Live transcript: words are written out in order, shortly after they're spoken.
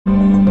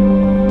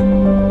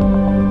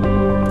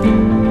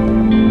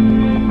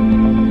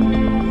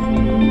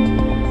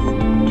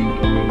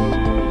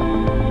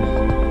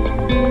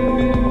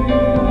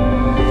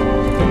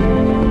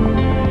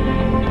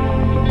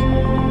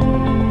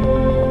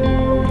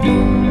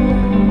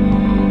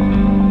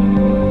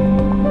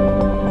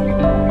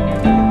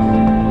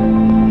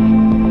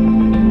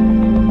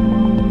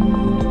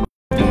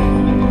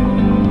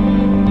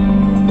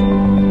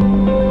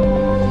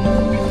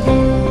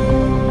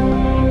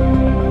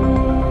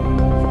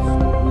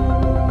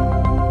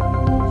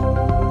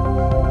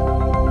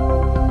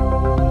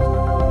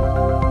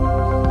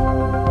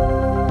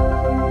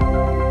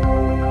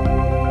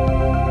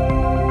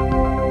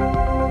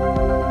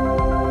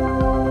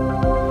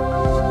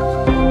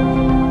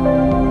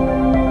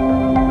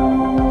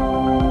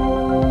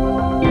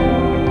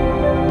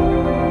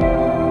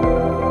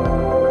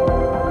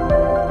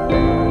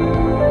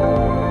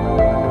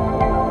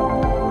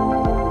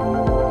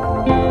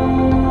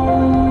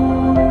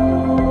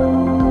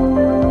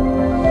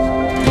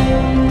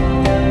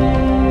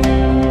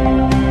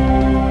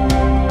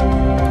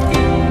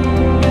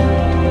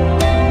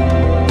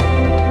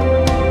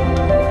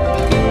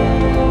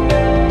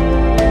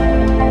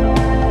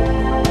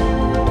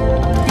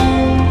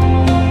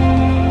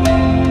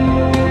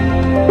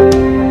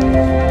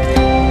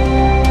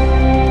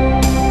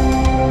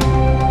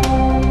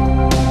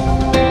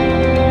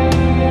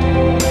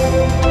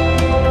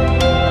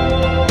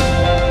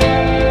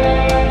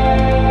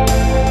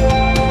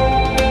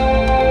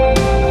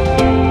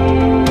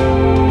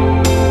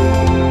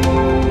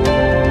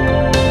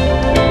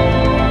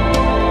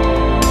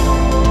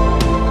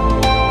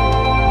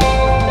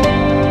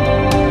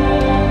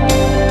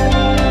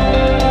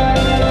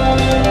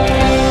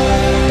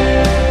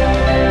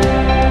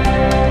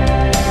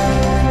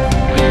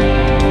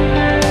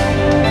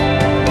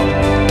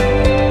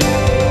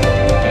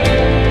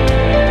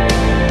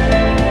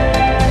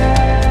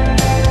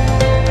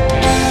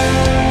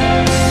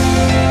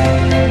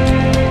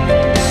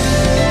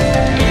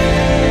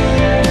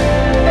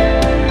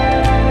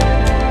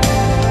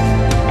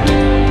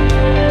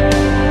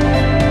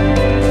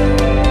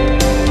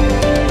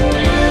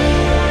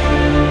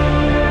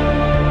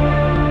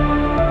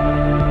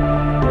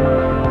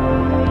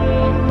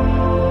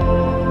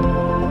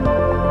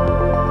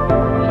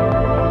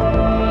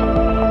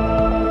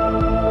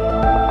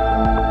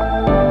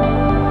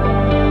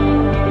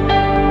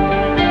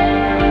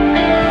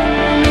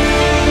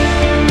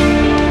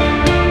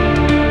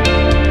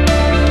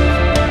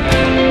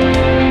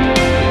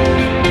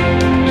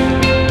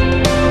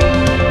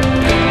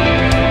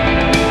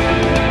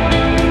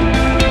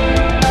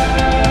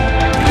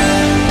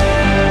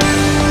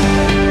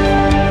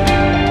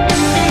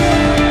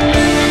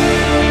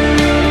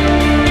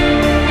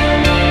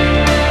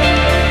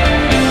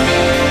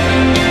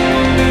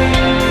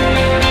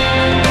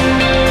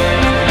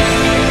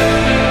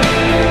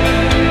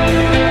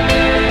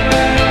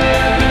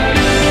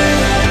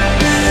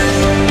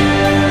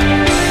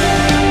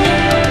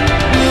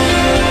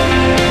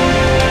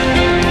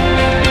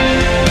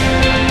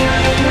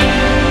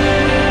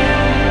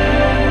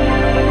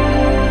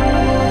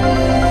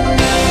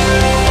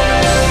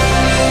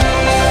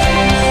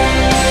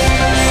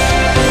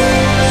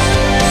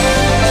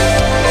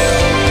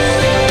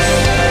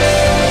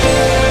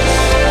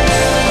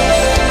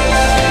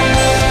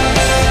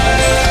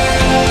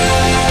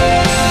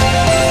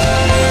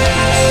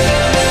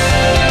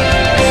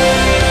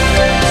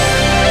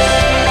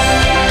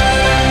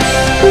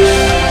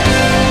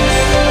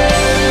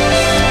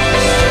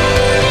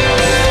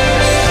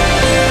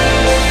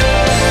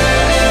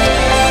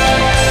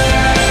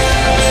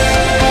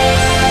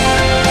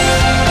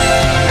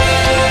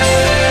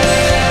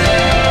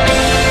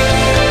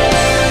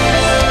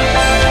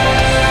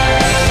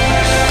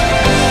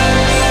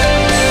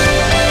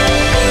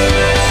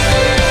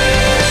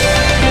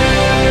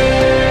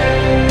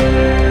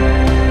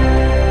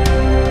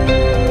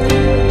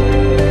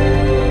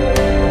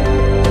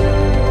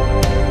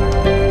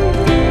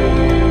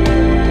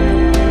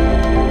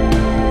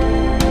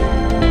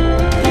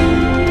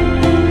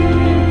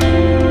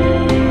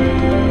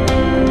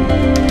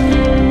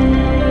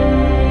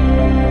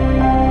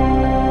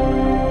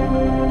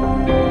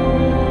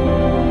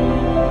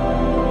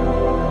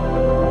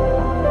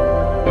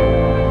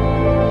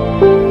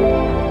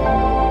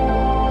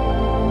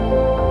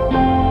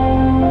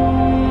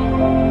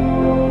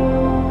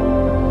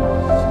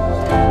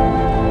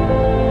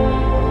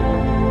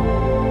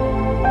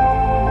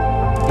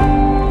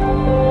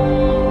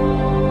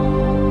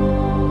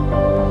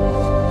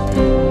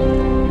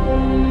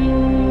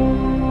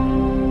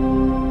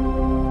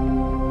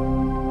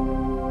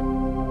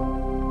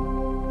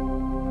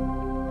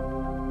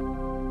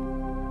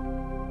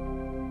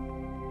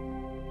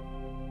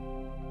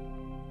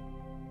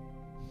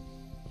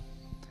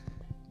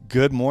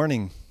Good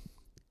morning.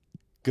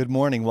 Good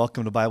morning.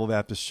 Welcome to Bible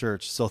Baptist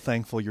Church. So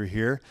thankful you're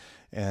here,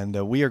 and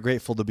we are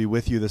grateful to be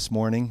with you this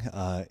morning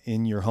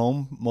in your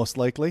home, most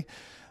likely,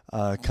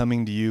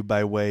 coming to you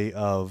by way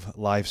of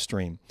live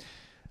stream.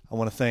 I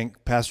want to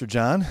thank Pastor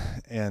John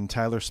and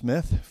Tyler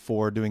Smith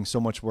for doing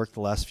so much work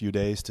the last few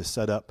days to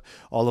set up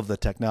all of the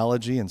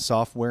technology and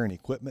software and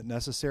equipment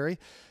necessary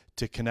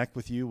to connect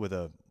with you with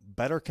a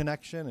better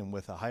connection and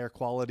with a higher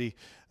quality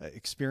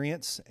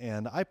experience.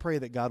 And I pray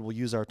that God will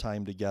use our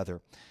time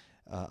together.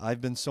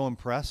 I've been so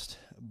impressed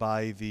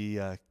by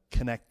the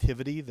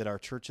connectivity that our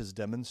church has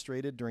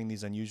demonstrated during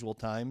these unusual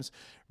times,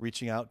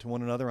 reaching out to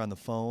one another on the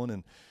phone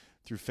and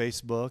through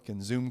Facebook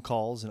and Zoom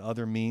calls and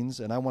other means.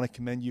 And I want to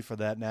commend you for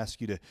that and ask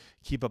you to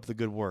keep up the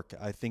good work.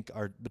 I think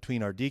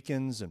between our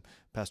deacons and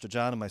Pastor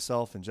John and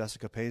myself and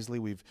Jessica Paisley,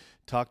 we've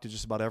talked to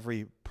just about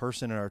every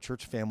person in our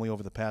church family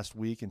over the past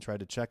week and tried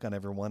to check on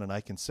everyone. And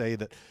I can say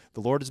that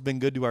the Lord has been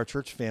good to our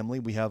church family.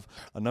 We have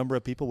a number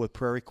of people with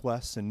prayer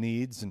requests and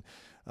needs and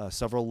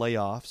several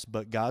layoffs,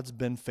 but God's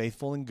been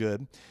faithful and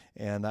good,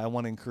 and I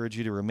want to encourage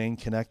you to remain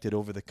connected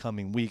over the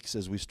coming weeks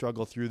as we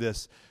struggle through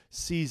this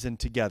season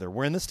together.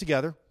 We're in this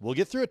together. We'll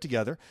get through it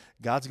together.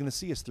 God's going to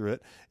see us through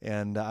it,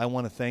 and I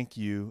want to thank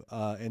you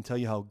and tell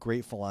you how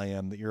grateful I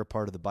am that you're a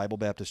part of the Bible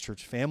Baptist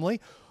Church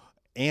family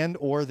and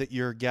or that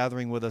you're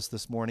gathering with us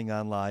this morning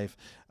on live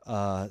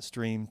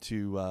stream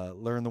to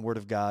learn the Word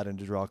of God and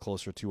to draw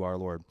closer to our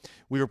Lord.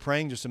 We were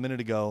praying just a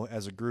minute ago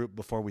as a group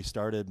before we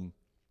started, and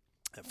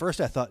at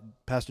first I thought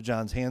Pastor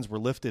John's hands were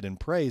lifted in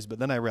praise, but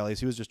then I realized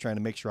he was just trying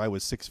to make sure I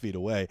was 6 feet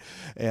away.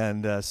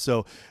 And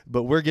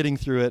but we're getting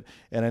through it,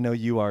 and I know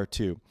you are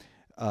too.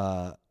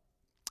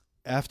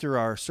 After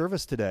our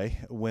service today,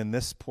 when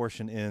this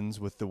portion ends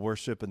with the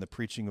worship and the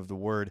preaching of the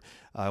Word,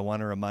 I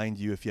want to remind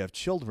you, if you have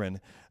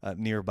children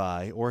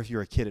nearby or if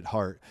you're a kid at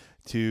heart,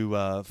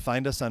 to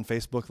find us on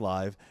Facebook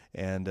Live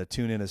and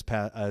tune in as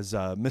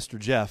Mr.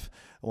 Jeff,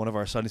 one of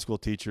our Sunday school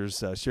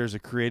teachers, shares a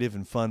creative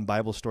and fun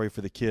Bible story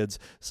for the kids,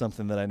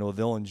 something that I know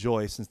they'll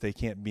enjoy since they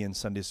can't be in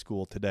Sunday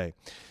school today.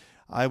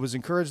 I was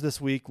encouraged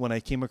this week when I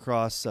came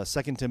across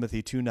 2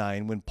 Timothy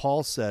 2:9 when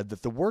Paul said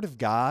that the Word of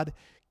God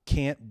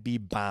can't be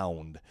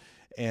bound.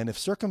 And if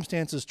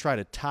circumstances try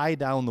to tie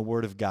down the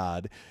Word of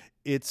God,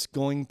 it's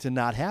going to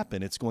not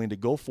happen. It's going to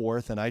go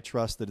forth, and I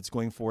trust that it's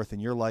going forth in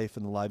your life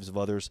and the lives of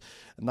others,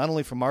 not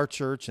only from our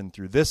church and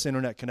through this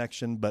internet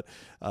connection, but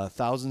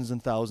thousands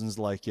and thousands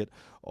like it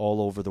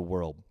all over the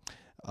world.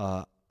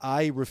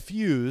 I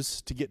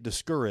refuse to get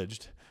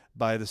discouraged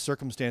by the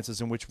circumstances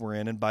in which we're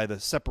in and by the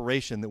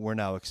separation that we're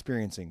now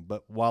experiencing.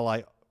 But while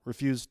I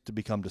refuse to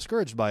become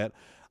discouraged by it,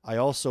 I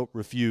also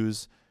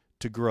refuse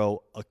to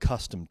grow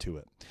accustomed to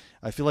it.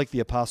 I feel like the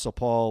Apostle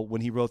Paul,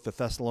 when he wrote the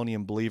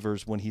Thessalonian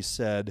believers, when he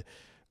said,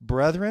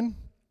 "Brethren,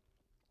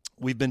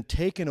 we've been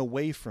taken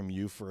away from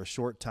you for a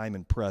short time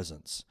in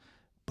presence,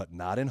 but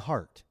not in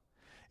heart.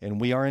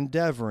 And we are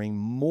endeavoring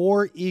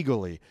more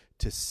eagerly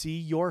to see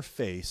your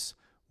face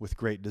with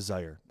great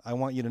desire." I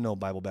want you to know,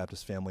 Bible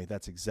Baptist family,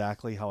 that's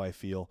exactly how I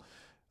feel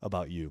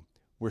about you.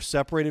 We're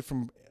separated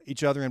from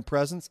each other in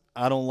presence.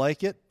 I don't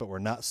like it, but we're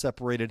not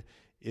separated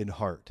in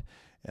heart.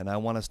 And I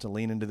want us to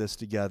lean into this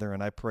together,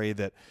 and I pray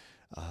that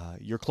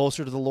you're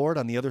closer to the Lord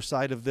on the other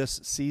side of this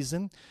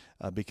season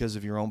because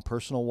of your own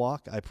personal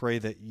walk. I pray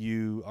that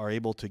you are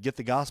able to get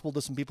the gospel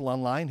to some people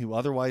online who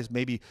otherwise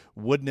maybe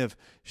wouldn't have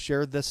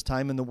shared this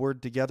time in the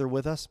Word together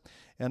with us.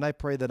 And I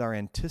pray that our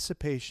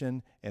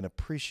anticipation and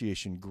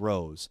appreciation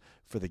grows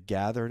for the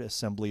gathered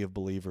assembly of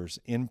believers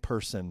in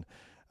person,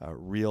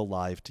 real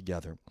live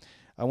together.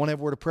 I want to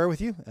have a word of prayer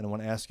with you, and I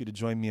want to ask you to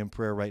join me in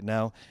prayer right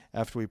now.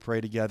 After we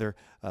pray together,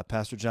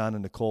 Pastor John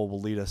and Nicole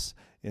will lead us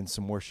in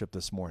some worship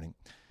this morning.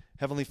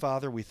 Heavenly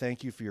Father, we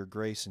thank you for your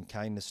grace and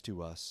kindness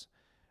to us.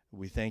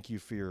 We thank you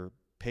for your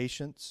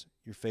patience,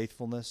 your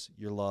faithfulness,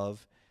 your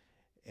love,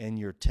 and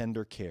your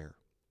tender care.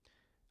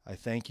 I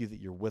thank you that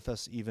you're with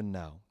us even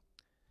now.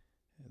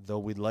 Though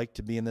we'd like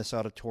to be in this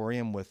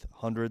auditorium with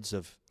hundreds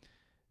of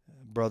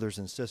brothers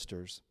and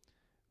sisters,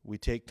 we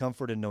take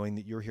comfort in knowing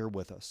that you're here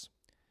with us.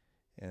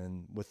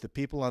 And with the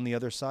people on the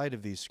other side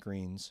of these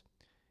screens,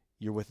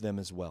 you're with them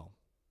as well.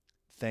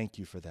 Thank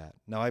you for that.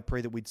 Now I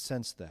pray that we'd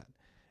sense that.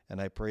 And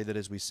I pray that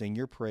as we sing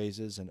your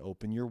praises and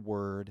open your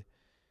word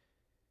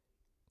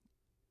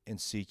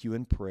and seek you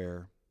in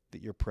prayer,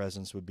 that your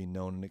presence would be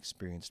known and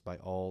experienced by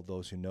all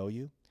those who know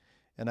you.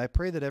 And I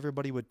pray that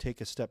everybody would take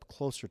a step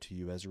closer to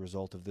you as a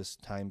result of this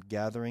time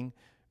gathering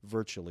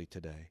virtually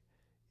today.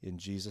 In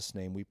Jesus'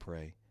 name we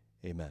pray.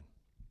 Amen.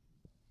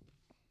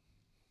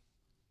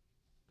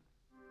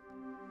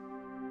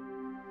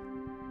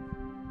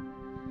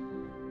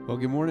 Well,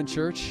 good morning,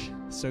 church.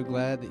 So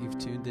glad that you've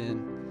tuned in.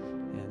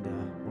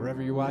 And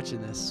wherever you're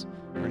watching this,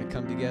 we're going to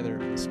come together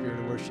in the spirit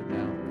of worship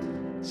now,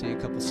 sing a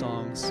couple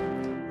songs,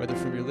 whether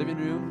from your living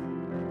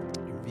room,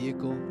 your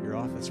vehicle, your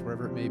office,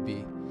 wherever it may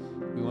be.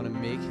 We want to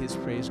make his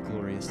praise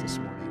glorious this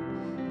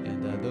morning.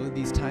 And though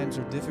these times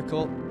are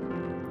difficult,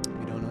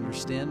 we don't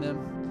understand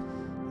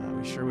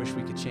them, we sure wish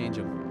we could change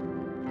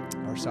them.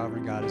 Our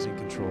sovereign God is in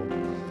control.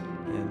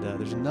 And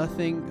there's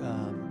nothing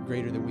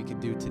greater than we could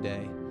do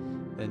today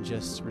than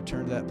just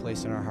return to that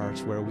place in our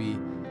hearts where we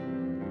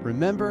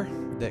remember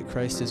that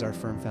Christ is our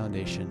firm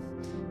foundation.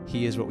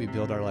 He is what we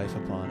build our life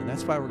upon. And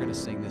that's why we're going to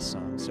sing this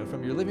song. So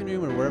from your living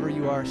room or wherever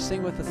you are,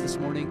 sing with us this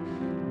morning,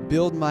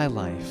 Build My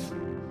Life.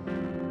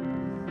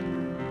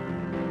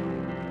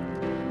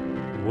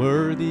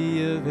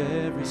 Worthy of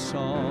every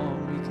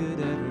song we could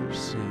ever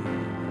sing,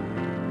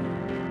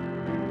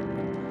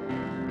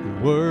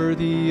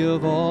 worthy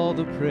of all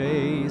the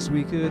praise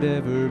we could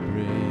ever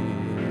bring,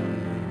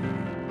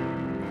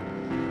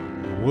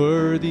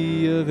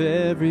 worthy of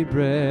every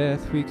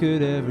breath we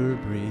could ever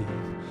breathe.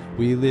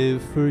 We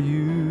live for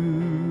you.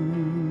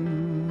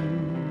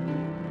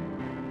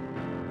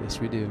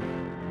 Yes, we do.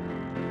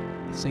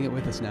 Sing it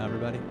with us now,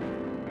 everybody.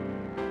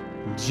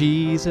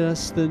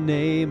 Jesus, the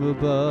name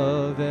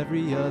above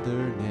every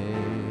other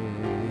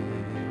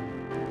name.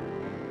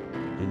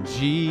 And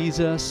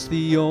Jesus,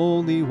 the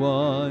only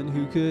one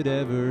who could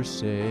ever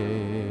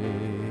save.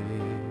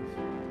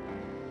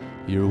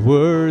 You're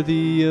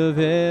worthy of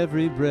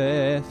every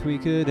breath we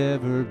could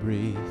ever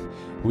breathe.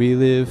 We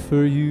live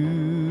for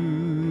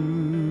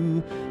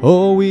you.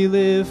 Oh, we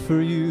live for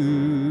you.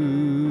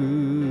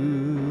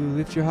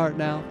 Lift your heart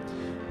now.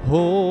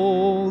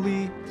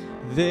 Holy,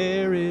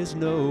 there is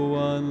no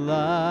one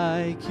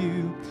like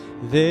you.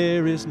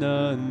 There is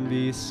none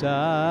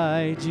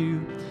beside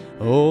you.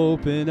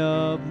 Open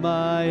up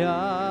my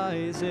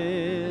eyes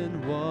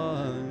in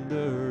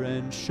wonder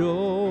and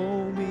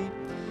show me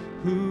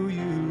who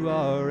you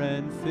are,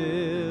 and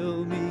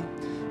fill me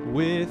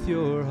with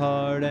your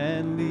heart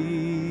and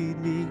lead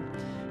me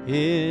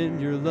in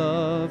your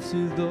love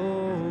to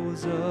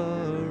those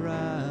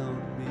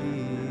around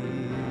me.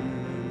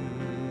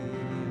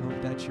 I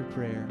hope that's your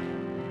prayer.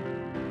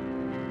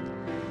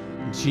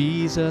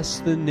 Jesus,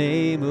 the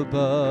name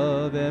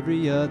above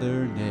every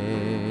other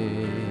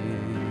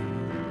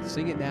name.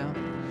 Sing it now.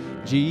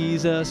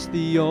 Jesus,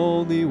 the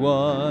only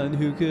one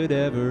who could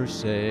ever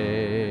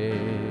save.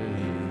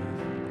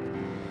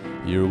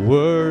 You're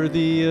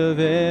worthy of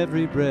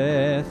every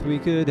breath we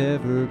could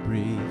ever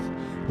breathe.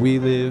 We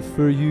live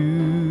for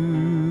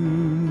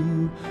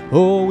you.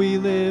 Oh, we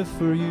live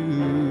for you.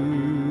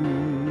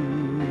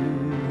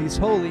 He's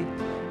holy.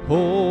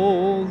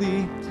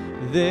 Holy,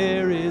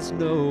 there is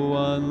no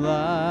one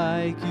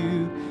like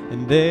you,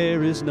 and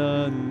there is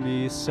none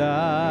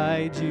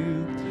beside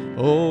you.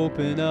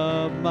 Open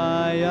up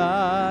my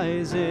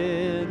eyes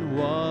in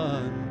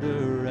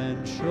wonder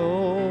and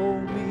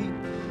show me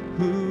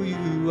who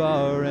you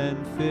are, and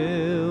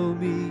fill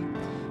me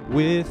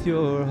with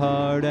your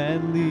heart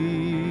and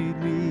lead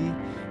me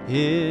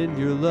in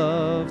your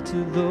love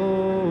to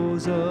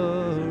those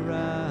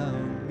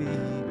around me.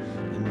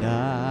 And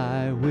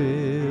I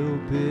will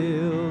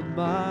build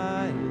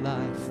my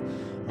life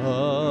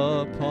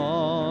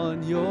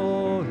upon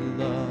your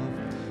love.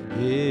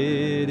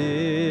 It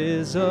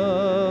is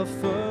a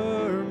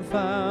firm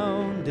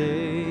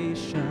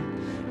foundation,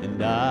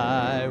 and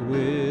I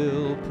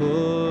will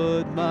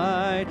put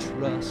my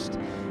trust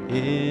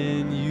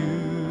in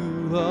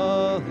you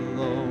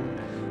alone,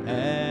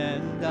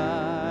 and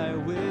I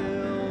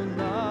will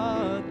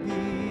not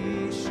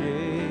be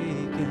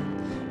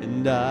shaken,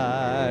 and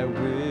I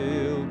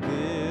will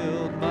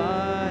build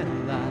my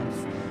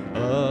life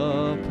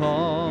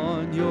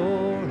upon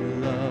your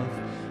love.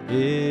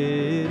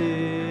 It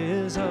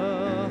is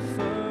a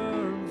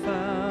firm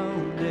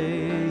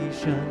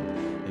foundation,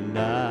 and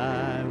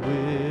I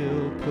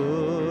will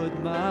put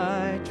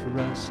my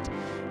trust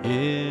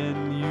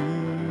in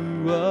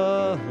you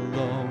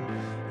alone,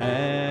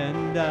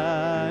 and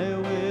I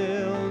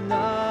will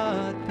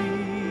not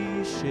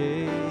be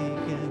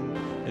shaken.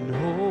 And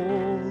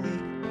holy,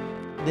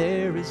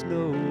 there is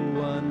no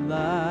one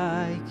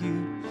like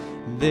you.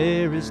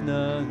 There is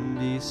none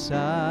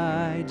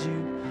beside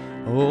you.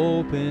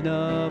 Open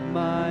up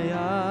my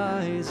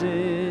eyes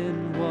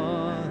in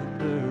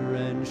wonder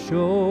and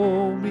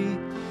show me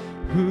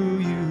who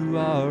you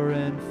are,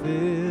 and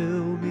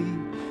fill me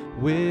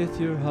with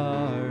your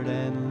heart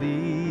and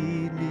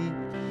lead me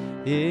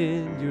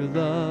in your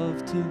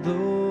love to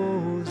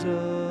those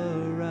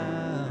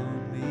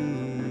around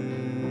me.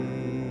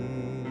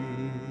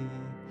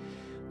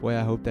 Boy,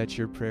 I hope that's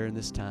your prayer in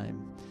this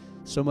time.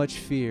 So much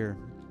fear,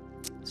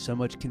 so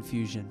much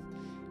confusion.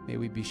 May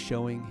we be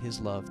showing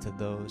his love to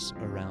those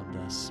around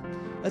us.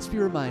 Let's be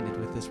reminded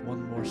with this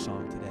one more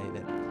song today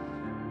that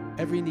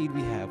every need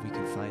we have, we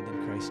can find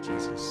in Christ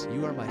Jesus.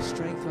 You are my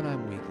strength when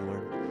I'm weak,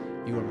 Lord.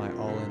 You are my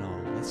all in all.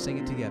 Let's sing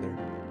it together.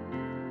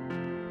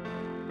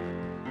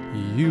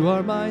 You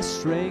are my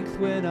strength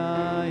when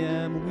I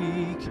am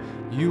weak.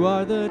 You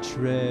are the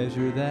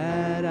treasure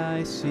that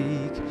I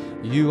seek.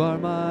 You are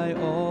my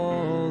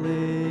all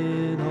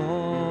in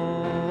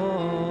all.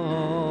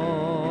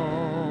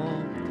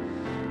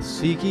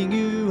 Seeking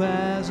you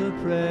as a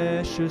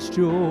precious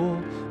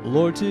jewel,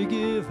 Lord, to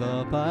give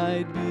up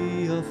I'd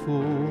be a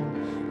fool.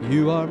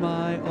 You are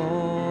my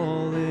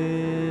all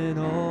in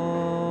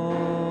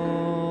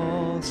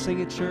all. Sing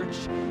it,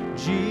 church.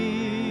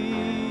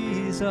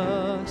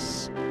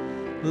 Jesus,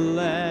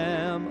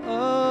 Lamb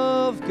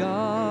of of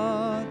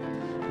God,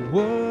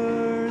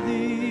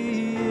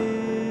 worthy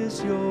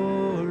is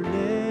your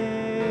name,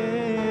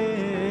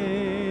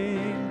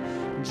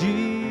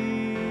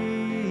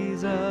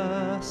 Jesus,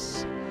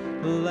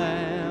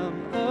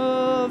 Lamb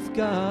of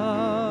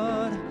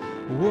God,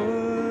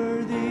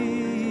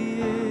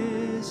 worthy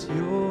is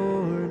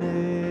your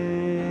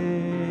name.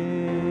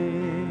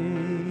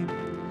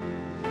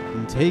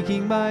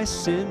 Taking my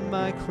sin,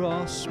 my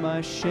cross,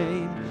 my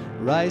shame,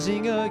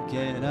 rising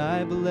again,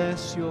 I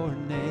bless your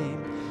name.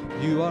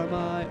 You are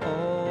my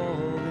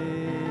all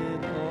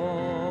in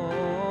all.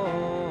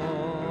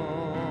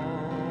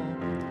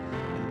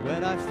 And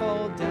when I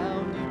fall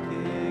down, you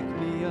pick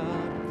me up.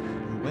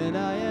 And when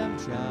I am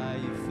dry,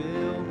 you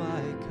fill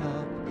my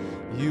cup.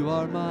 You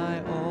are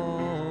my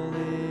all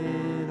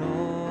in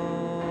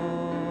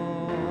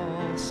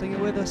all. Sing it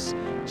with us.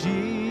 Jesus,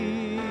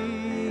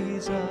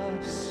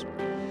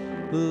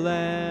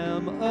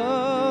 Lamb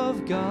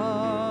of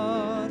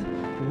God,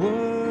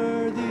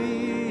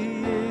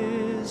 worthy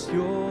is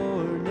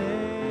your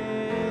name.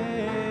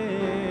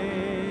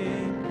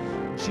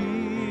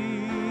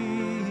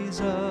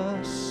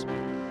 Jesus,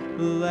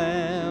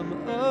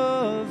 Lamb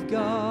of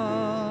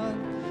God,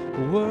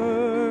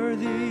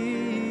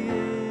 worthy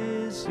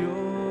is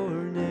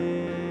your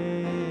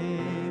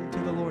name. To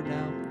the Lord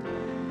now.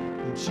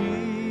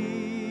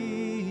 Jesus,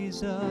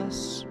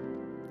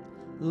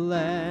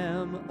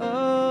 Lamb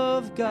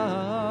of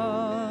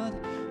God,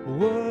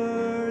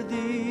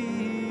 worthy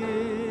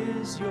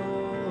is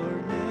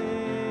your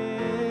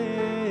name.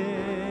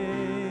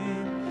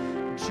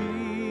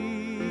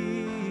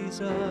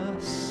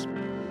 Jesus,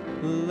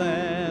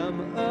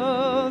 Lamb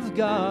of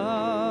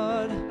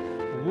God,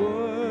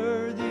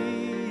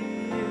 worthy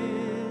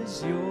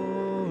is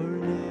your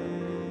name.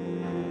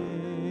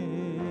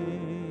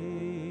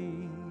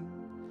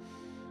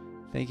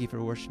 Thank you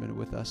for worshiping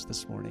with us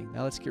this morning.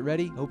 Now let's get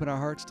ready, open our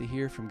hearts to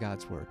hear from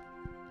God's Word.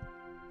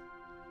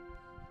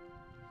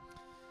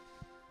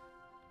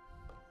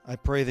 I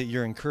pray that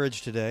you're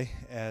encouraged today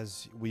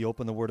as we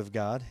open the Word of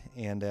God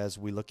and as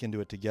we look into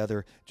it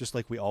together, just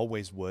like we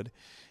always would.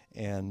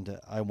 And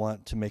I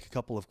want to make a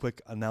couple of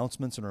quick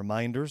announcements and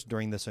reminders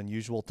during this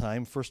unusual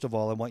time. First of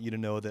all, I want you to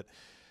know that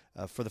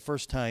for the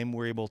first time,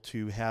 we're able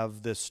to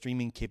have this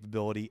streaming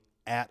capability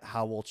at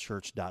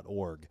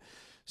howellchurch.org.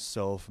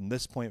 So from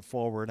this point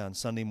forward, on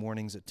Sunday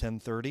mornings at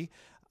 10:30,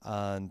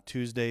 on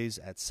Tuesdays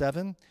at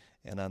 7,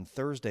 and on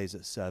Thursdays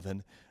at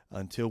 7,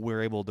 until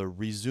we're able to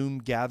resume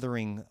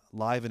gathering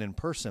live and in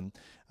person,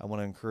 I want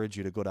to encourage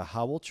you to go to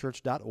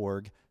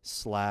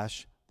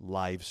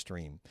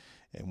howellchurch.org/livestream.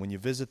 And when you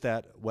visit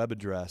that web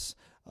address,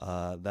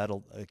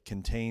 that'll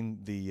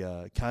contain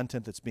the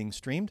content that's being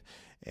streamed.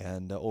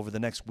 And over the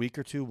next week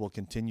or two, we'll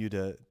continue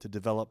to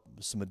develop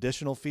some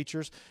additional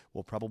features.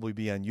 We'll probably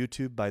be on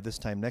YouTube by this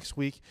time next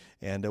week,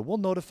 and we'll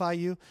notify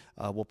you.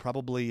 We'll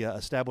probably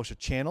establish a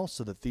channel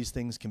so that these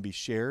things can be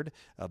shared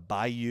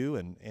by you,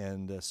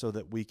 and so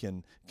that we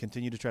can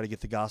continue to try to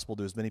get the gospel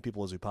to as many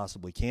people as we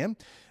possibly can.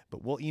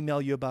 But we'll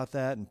email you about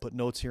that and put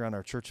notes here on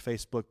our church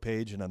Facebook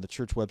page and on the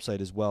church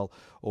website as well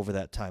over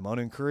that time. I want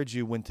to encourage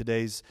you, when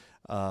today's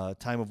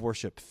time of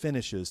worship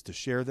finishes, to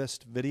share this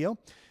video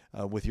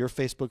with your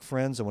Facebook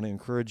friends. I want to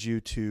encourage you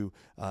to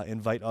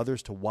invite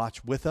others to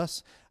watch with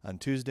us on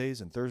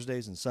Tuesdays and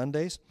Thursdays and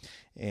Sundays.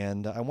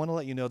 And I want to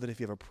let you know that if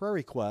you have a prayer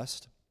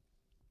request,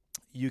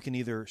 you can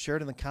either share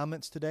it in the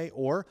comments today,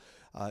 or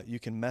you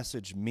can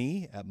message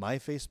me at my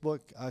Facebook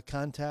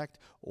contact,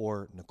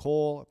 or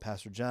Nicole, or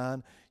Pastor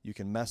John. You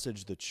can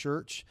message the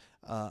church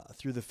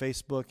through the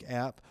Facebook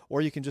app,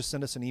 or you can just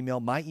send us an email.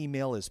 My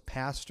email is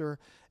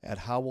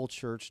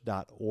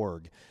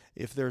pastor@howellchurch.org.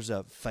 If there's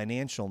a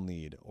financial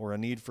need or a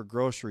need for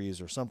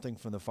groceries or something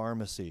from the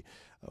pharmacy,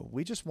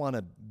 we just want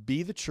to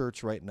be the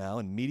church right now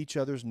and meet each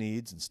other's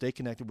needs and stay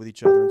connected with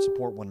each other and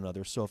support one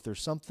another. So if there's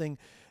something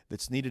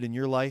that's needed in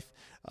your life,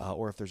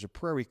 or if there's a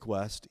prayer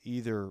request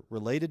either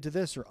related to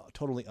this or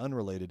totally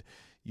unrelated,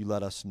 you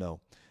let us know.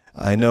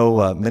 I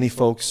know many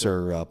folks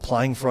are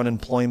applying for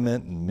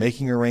unemployment and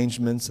making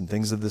arrangements and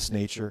things of this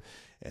nature.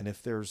 And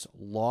if there's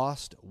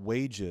lost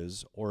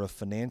wages or a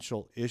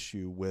financial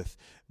issue with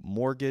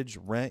mortgage,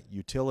 rent,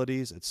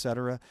 utilities,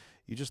 etc.,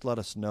 you just let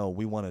us know.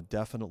 We want to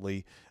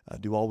definitely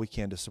do all we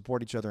can to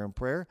support each other in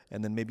prayer,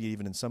 and then maybe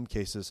even in some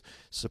cases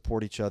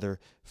support each other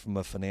from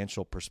a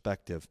financial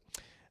perspective.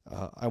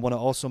 I want to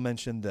also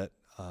mention that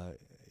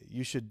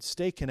you should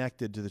stay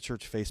connected to the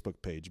church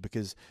Facebook page,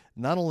 because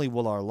not only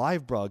will our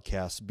live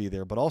broadcasts be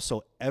there, but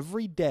also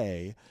every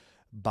day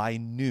by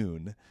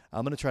noon,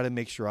 I'm going to try to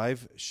make sure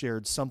I've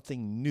shared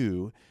something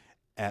new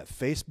at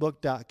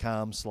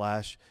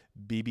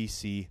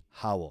facebook.com/BBC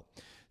Howell.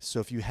 So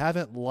if you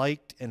haven't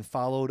liked and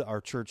followed our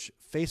church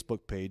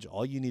Facebook page,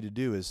 all you need to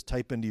do is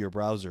type into your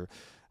browser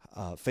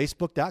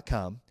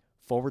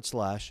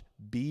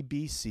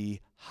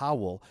facebook.com/BBC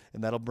Howell,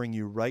 and that'll bring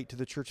you right to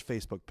the church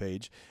Facebook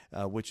page,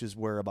 which is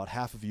where about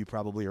half of you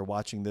probably are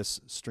watching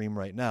this stream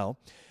right now.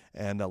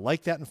 and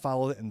like that and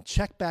follow it, and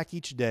check back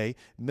each day,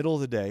 middle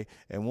of the day,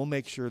 and we'll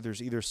make sure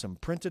there's either some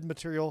printed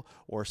material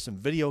or some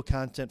video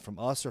content from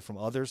us or from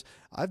others.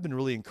 I've been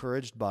really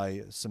encouraged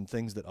by some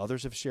things that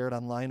others have shared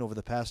online over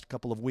the past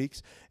couple of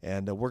weeks,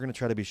 and we're going to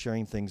try to be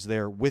sharing things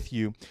there with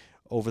you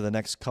over the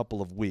next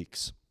couple of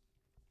weeks.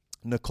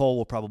 Nicole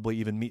will probably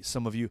even meet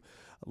some of you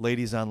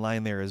ladies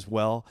online there as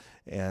well,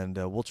 and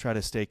we'll try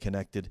to stay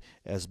connected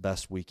as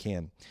best we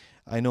can.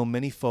 I know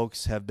many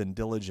folks have been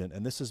diligent,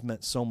 and this has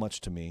meant so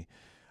much to me,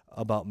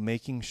 about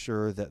making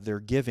sure that their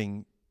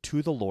giving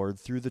to the Lord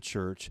through the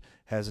church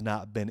has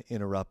not been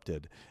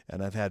interrupted.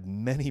 And I've had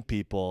many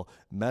people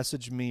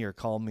message me or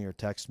call me or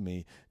text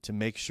me to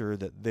make sure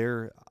that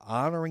they're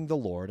honoring the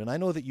Lord. And I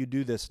know that you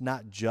do this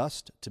not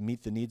just to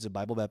meet the needs of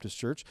Bible Baptist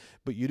Church,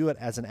 but you do it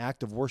as an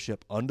act of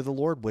worship unto the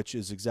Lord, which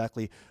is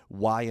exactly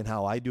why and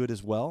how I do it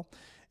as well.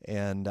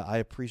 And I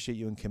appreciate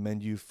you and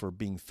commend you for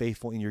being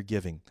faithful in your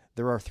giving.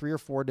 There are 3 or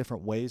 4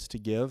 different ways to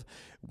give.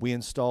 We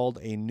installed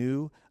a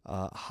new,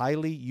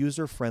 highly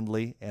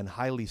user-friendly and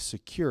highly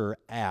secure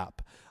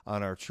app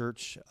on our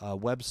church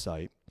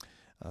website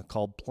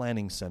called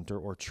Planning Center,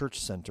 or Church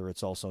Center,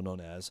 it's also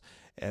known as.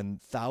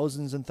 And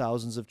thousands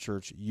of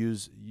churches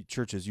use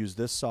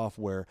this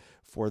software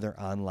for their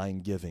online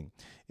giving.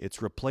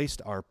 It's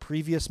replaced our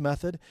previous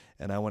method,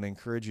 and I want to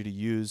encourage you to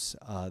use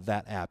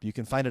that app. You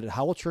can find it at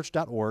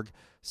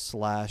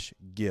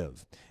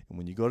howellchurch.org/give. And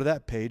when you go to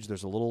that page,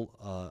 there's a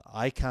little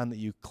icon that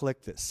you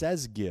click that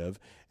says Give,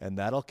 and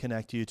that'll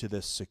connect you to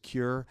this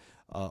secure,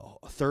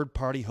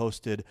 third-party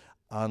hosted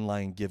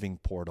online giving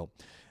portal.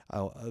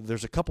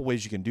 There's a couple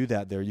ways you can do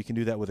that there. You can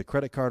do that with a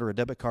credit card or a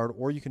debit card,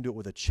 or you can do it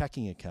with a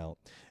checking account.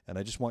 And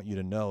I just want you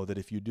to know that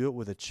if you do it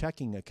with a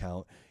checking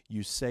account,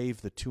 you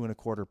save the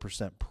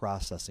 2.25%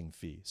 processing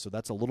fee. So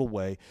that's a little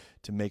way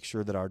to make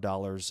sure that our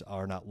dollars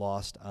are not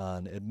lost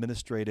on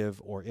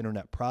administrative or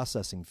internet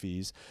processing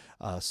fees.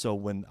 So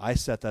when I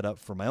set that up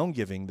for my own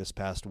giving this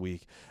past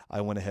week,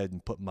 I went ahead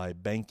and put my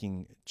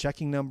banking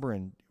checking number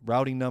and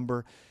routing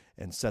number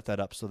and set that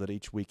up so that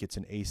each week it's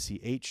an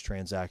ACH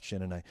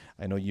transaction, and I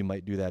know you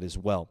might do that as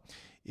well.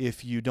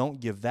 If you don't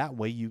give that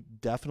way, you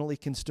definitely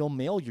can still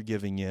mail your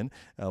giving in.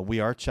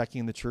 We are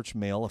checking the church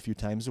mail a few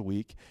times a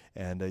week,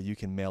 and you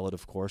can mail it,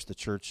 of course. The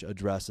church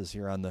address is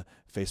here on the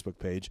Facebook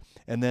page.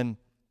 And then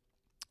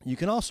you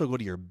can also go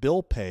to your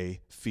bill pay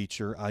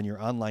feature on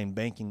your online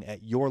banking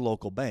at your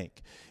local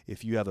bank.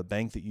 If you have a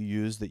bank that you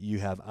use that you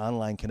have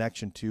online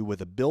connection to with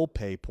a bill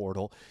pay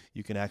portal,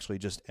 you can actually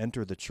just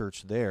enter the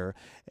church there,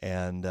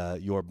 and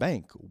your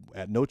bank,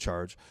 at no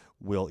charge,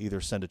 will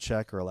either send a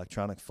check or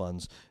electronic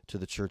funds to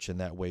the church in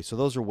that way. So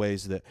those are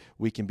ways that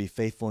we can be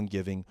faithful in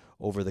giving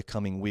over the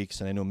coming weeks,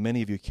 and I know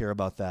many of you care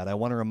about that. I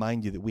want to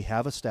remind you that we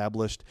have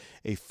established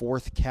a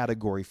 4th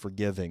category for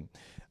giving.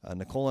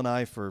 Nicole and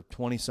I, for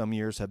 20-some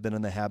years, have been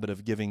in the habit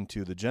of giving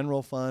to the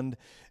general fund,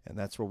 and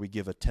that's where we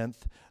give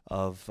 1/10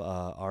 of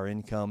our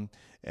income.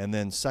 And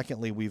then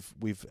secondly,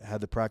 we've had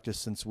the practice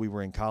since we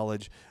were in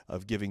college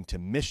of giving to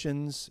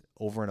missions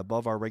over and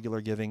above our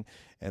regular giving.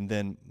 And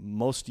then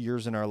most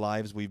years in our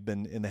lives, we've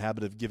been in the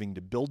habit of giving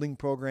to building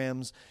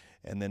programs.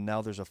 And then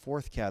now there's a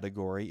 4th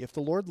category. If the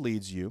Lord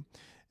leads you,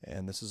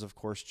 and this is, of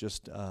course,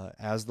 just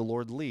as the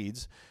Lord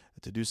leads,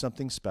 to do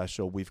something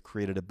special, we've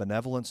created a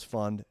benevolence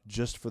fund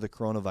just for the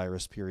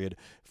coronavirus period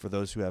for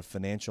those who have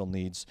financial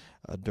needs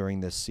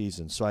during this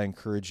season. So I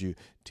encourage you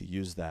to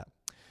use that.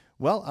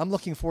 Well, I'm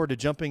looking forward to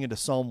jumping into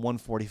Psalm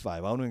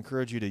 145. I want to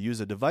encourage you to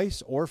use a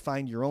device or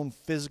find your own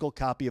physical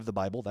copy of the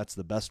Bible. That's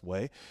the best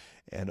way.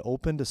 And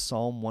open to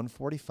Psalm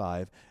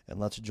 145, and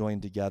let's join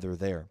together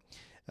there.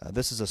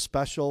 This is a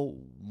special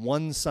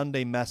one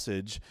Sunday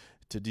message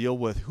to deal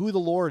with who the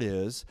Lord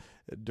is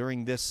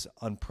during this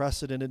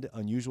unprecedented,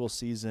 unusual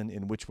season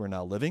in which we're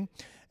now living.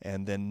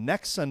 And then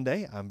next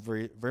Sunday, I'm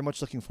very, very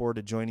much looking forward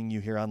to joining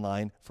you here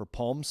online for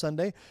Palm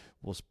Sunday.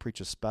 We'll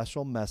preach a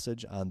special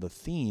message on the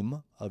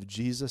theme of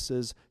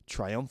Jesus'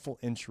 triumphal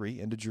entry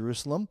into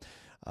Jerusalem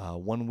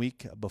 1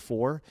 week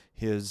before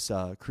his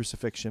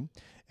crucifixion.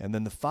 And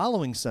then the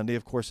following Sunday,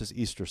 of course, is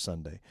Easter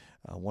Sunday,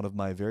 one of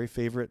my very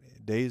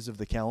favorite days of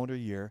the calendar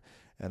year.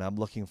 And I'm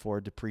looking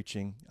forward to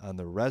preaching on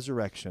the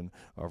resurrection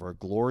of our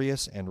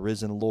glorious and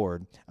risen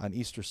Lord on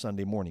Easter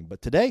Sunday morning.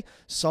 But today,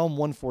 Psalm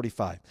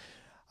 145.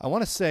 I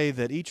want to say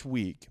that each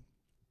week,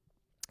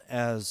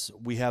 as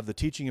we have the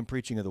teaching and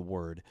preaching of the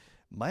Word,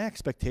 my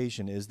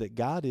expectation is that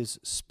God is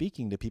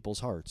speaking to people's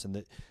hearts, and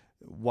that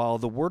while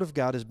the Word of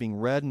God is being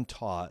read and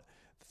taught,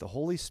 the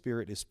Holy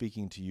Spirit is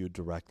speaking to you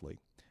directly.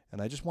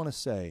 And I just want to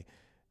say,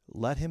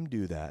 let Him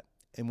do that.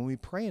 And when we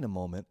pray in a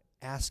moment,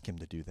 ask Him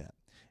to do that.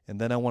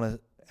 And then I want to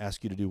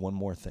ask you to do one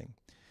more thing.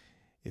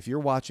 If you're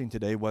watching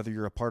today, whether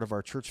you're a part of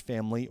our church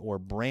family or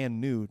brand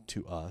new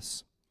to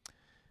us,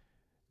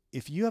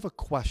 if you have a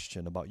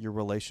question about your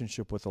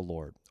relationship with the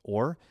Lord,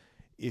 or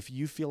if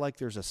you feel like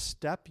there's a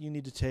step you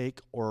need to take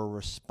or a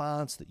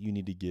response that you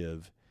need to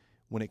give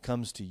when it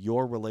comes to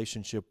your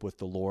relationship with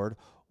the Lord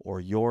or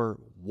your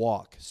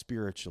walk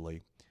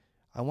spiritually,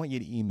 I want you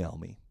to email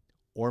me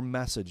or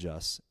message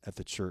us at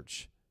the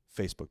church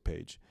Facebook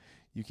page.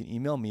 you can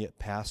email me at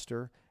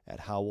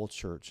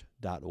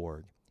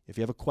pastor@howellchurch.org. If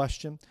you have a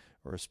question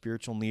or a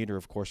spiritual need or,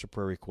 of course, a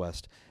prayer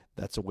request,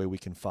 that's a way we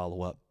can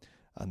follow up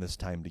on this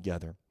time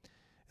together.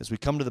 As we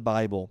come to the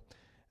Bible,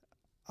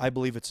 I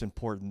believe it's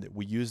important that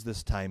we use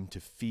this time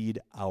to feed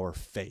our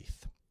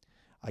faith.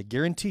 I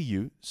guarantee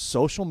you,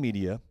 social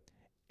media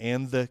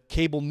and the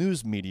cable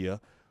news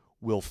media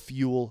will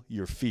fuel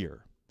your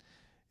fear.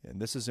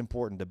 And this is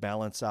important to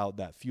balance out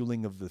that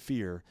fueling of the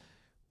fear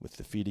with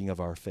the feeding of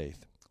our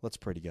faith. Let's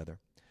pray together.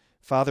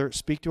 Father,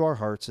 speak to our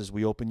hearts as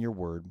we open your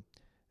word.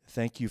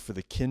 Thank you for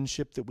the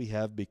kinship that we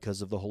have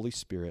because of the Holy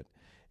Spirit.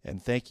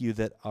 And thank you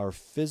that our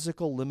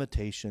physical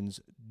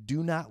limitations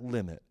do not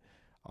limit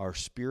our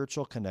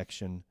spiritual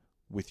connection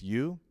with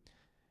you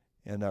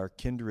and our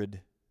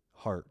kindred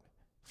heart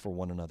for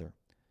one another.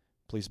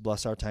 Please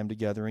bless our time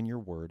together in your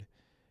word.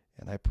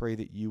 And I pray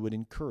that you would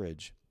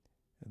encourage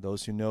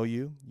those who know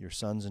you, your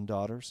sons and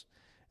daughters.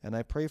 And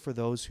I pray for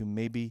those who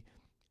maybe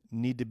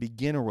need to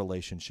begin a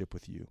relationship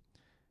with you,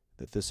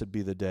 that this would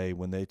be the day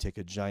when they take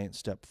a giant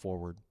step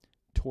forward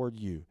toward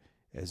you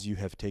as you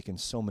have taken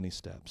so many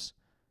steps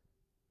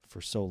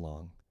for so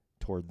long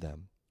toward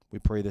them. We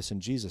pray this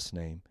in Jesus'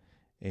 name.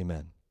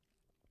 Amen.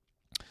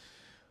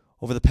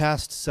 Over the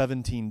past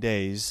 17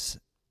 days,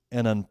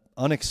 an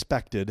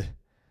unexpected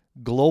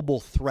global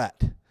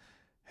threat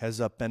has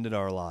upended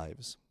our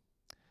lives.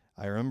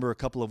 I remember a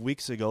couple of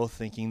weeks ago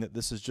thinking that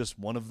this is just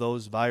one of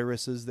those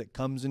viruses that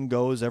comes and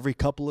goes every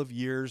couple of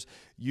years,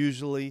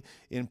 usually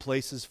in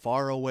places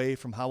far away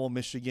from Howell,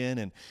 Michigan.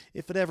 And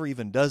if it ever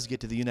even does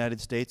get to the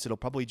United States, it'll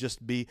probably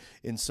just be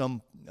in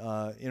some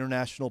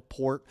international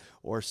port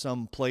or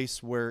some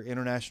place where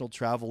international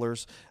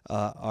travelers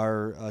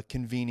are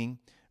convening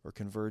or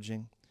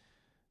converging.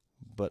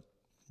 But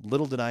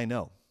little did I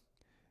know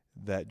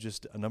that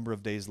just a number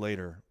of days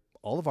later,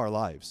 all of our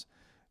lives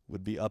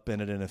would be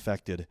upended and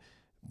affected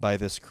by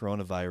this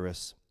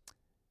coronavirus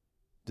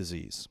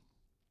disease.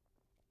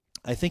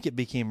 I think it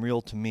became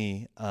real to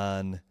me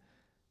on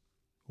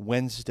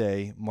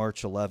Wednesday,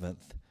 March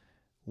 11th,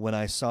 when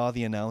I saw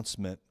the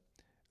announcement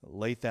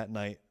late that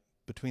night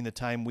between the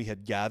time we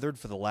had gathered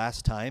for the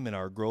last time in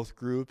our growth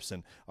groups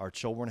and our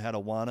children had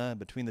Awana, and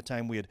between the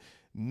time we had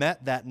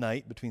met that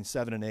night between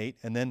 7 and 8,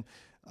 and then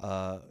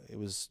it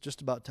was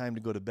just about time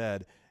to go to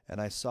bed,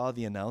 and I saw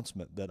the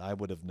announcement that I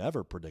would have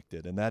never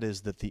predicted, and that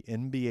is that the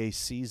NBA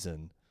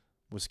season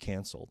was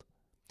canceled.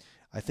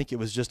 I think it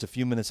was just a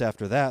few minutes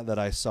after that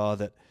I saw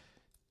that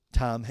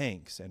Tom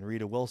Hanks and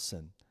Rita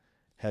Wilson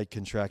had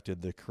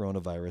contracted the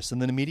coronavirus.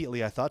 And then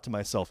immediately I thought to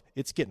myself,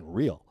 it's getting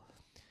real.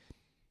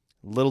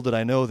 Little did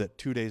I know that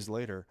 2 days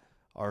later,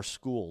 our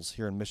schools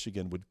here in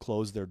Michigan would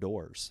close their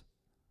doors,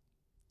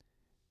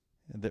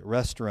 and that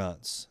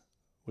restaurants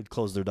would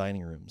close their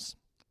dining rooms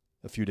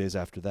a few days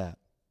after that.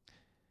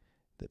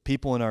 That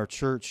people in our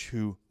church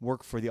who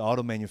work for the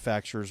auto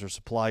manufacturers or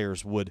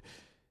suppliers would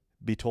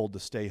be told to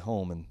stay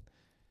home and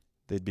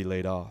they'd be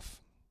laid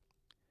off.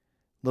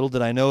 Little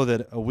did I know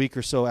that a week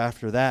or so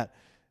after that,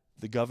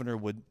 the governor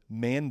would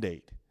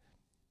mandate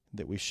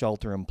that we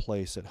shelter in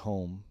place at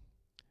home,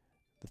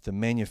 that the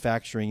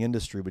manufacturing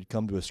industry would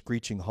come to a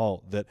screeching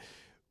halt, that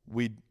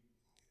we'd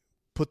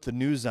put the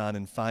news on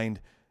and find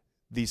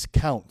these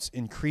counts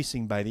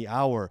increasing by the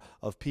hour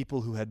of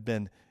people who had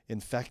been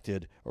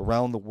infected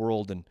around the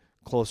world and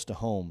close to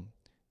home,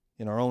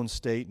 in our own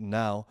state and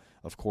now,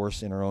 of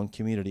course, in our own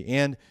community,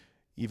 and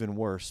even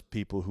worse,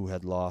 people who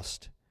had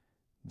lost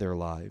their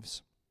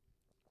lives.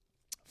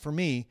 For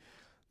me,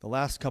 the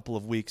last couple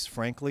of weeks,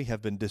 frankly,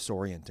 have been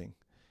disorienting.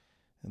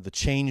 The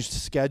changed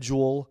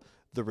schedule,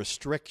 the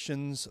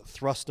restrictions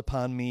thrust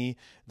upon me,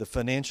 the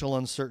financial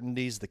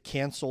uncertainties, the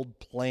canceled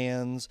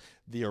plans,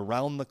 the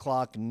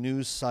around-the-clock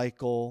news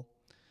cycle,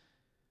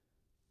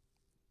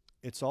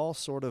 it's all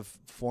sort of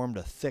formed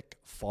a thick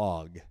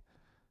fog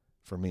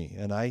for me,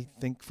 and I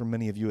think for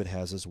many of you it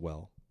has as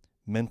well,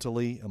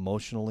 mentally,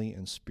 emotionally,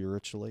 and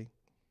spiritually.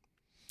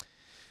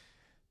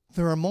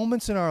 There are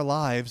moments in our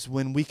lives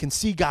when we can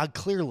see God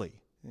clearly,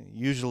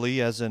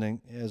 usually as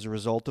a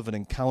result of an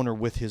encounter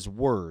with His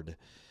Word.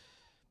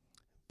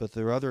 But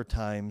there are other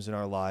times in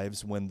our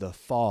lives when the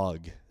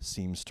fog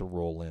seems to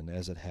roll in,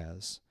 as it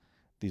has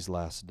these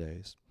last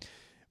days.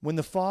 When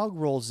the fog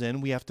rolls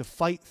in, we have to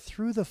fight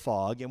through the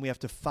fog, and we have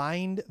to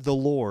find the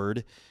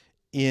Lord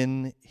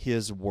in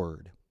His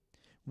Word.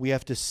 We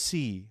have to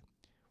see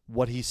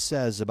what He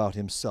says about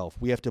Himself.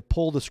 We have to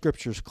pull the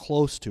Scriptures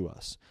close to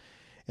us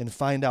and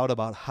find out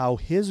about how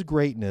His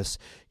greatness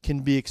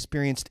can be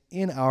experienced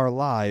in our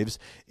lives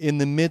in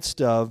the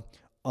midst of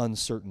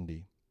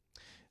uncertainty.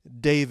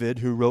 David,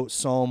 who wrote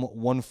Psalm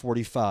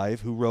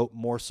 145, who wrote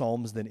more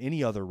Psalms than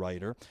any other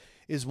writer,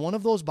 is one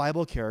of those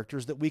Bible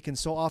characters that we can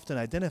so often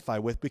identify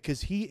with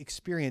because he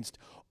experienced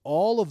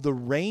all of the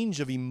range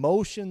of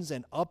emotions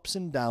and ups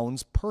and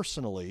downs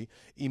personally,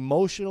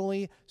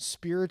 emotionally,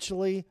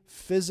 spiritually,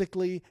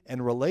 physically,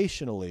 and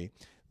relationally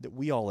that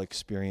we all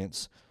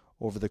experience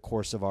over the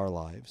course of our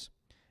lives.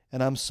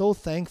 And I'm so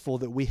thankful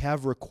that we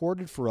have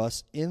recorded for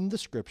us in the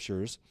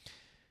Scriptures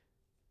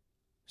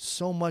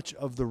so much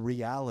of the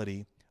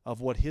reality of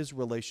what his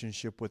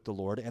relationship with the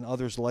Lord and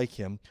others like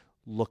him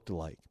looked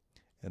like.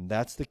 And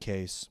that's the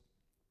case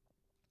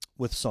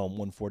with Psalm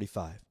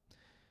 145.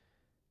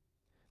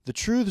 The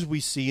truths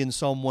we see in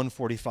Psalm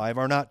 145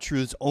 are not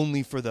truths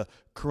only for the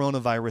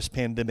coronavirus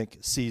pandemic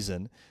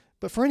season,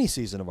 but for any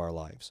season of our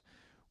lives.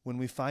 When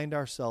we find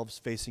ourselves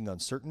facing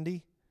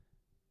uncertainty,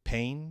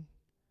 pain,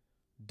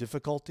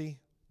 difficulty,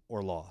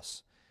 or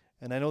loss.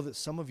 And I know that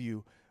some of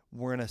you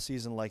were in a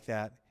season like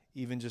that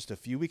even just a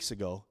few weeks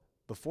ago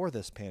before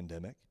this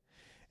pandemic.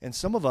 And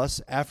some of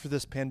us, after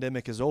this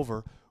pandemic is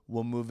over,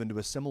 will move into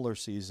a similar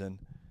season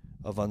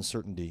of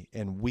uncertainty.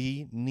 And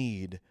we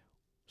need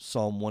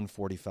Psalm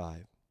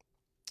 145.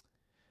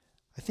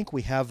 I think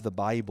we have the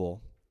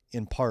Bible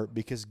in part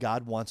because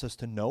God wants us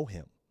to know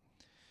him.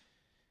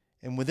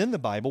 And within the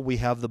Bible, we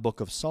have the book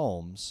of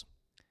Psalms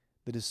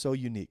that is so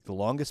unique. The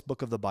longest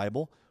book of the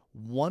Bible,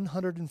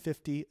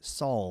 150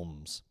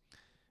 psalms.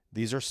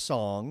 These are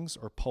songs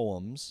or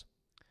poems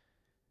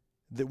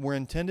that were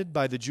intended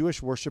by the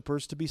Jewish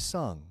worshipers to be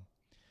sung.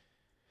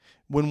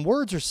 When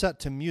words are set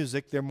to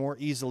music, they're more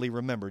easily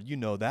remembered. You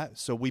know that.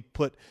 So we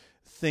put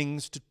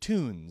things to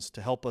tunes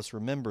to help us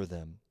remember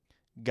them.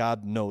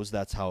 God knows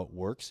that's how it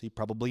works. He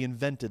probably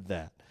invented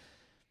that.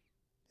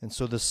 And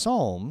so the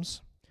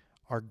Psalms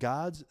are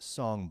God's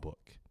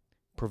songbook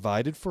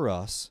provided for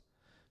us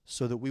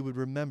so that we would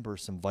remember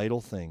some vital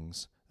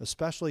things,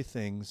 especially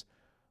things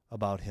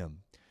about him.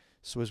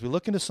 So as we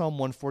look into Psalm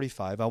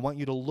 145, I want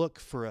you to look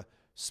for a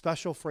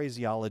special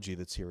phraseology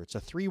that's here. It's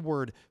a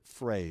 3-word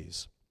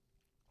phrase.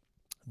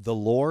 The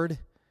Lord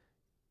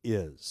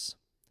is.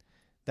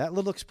 That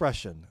little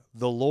expression,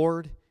 the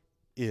Lord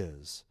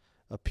is,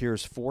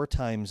 appears 4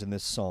 times in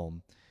this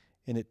psalm,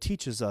 and it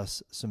teaches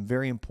us some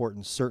very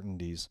important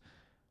certainties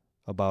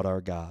about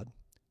our God.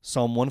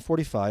 Psalm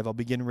 145, I'll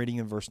begin reading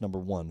in verse number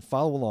 1.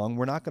 Follow along.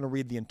 We're not going to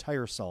read the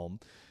entire psalm,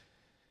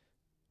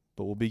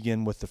 but we'll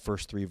begin with the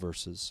first 3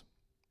 verses.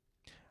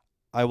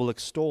 I will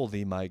extol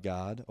thee, my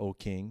God, O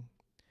King.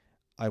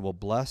 I will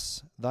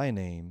bless thy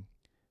name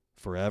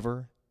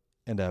forever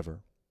and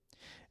ever.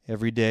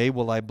 Every day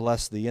will I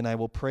bless thee, and I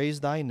will praise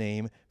thy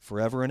name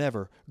forever and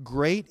ever.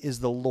 Great is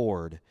the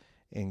Lord,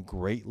 and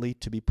greatly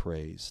to be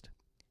praised,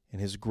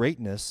 and his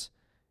greatness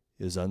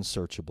is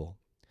unsearchable.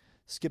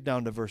 Skip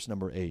down to verse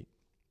number 8.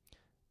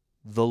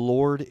 The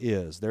Lord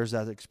is, there's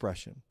that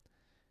expression.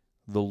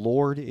 The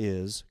Lord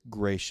is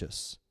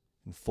gracious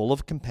and full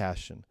of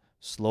compassion,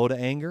 slow to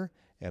anger,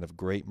 and of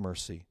great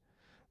mercy.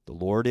 The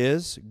Lord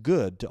is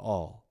good to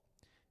all,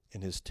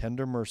 and his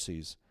tender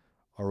mercies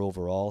are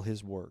over all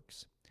his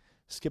works.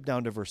 Skip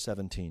down to verse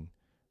 17.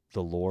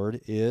 The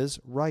Lord is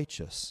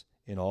righteous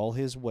in all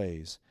his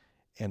ways,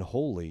 and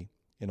holy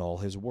in all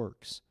his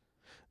works.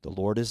 The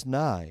Lord is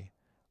nigh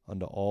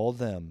unto all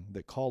them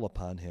that call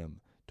upon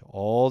him, to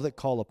all that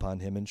call upon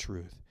him in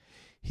truth.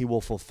 He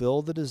will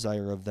fulfill the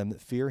desire of them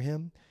that fear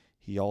him.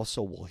 He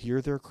also will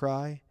hear their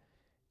cry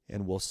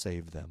and will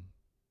save them.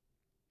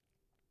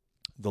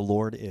 The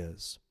Lord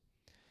is.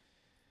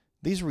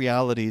 These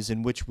realities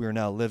in which we are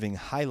now living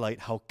highlight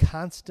how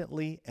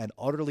constantly and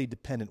utterly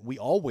dependent we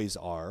always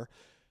are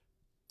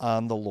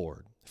on the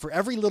Lord for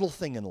every little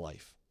thing in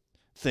life.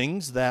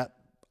 Things that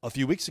a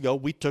few weeks ago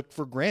we took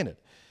for granted.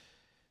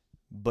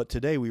 But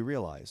today we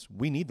realize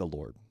we need the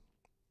Lord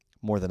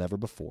more than ever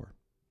before.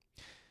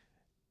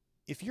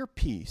 If your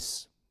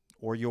peace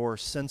or your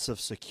sense of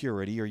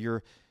security or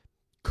your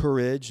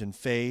courage and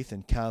faith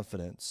and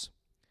confidence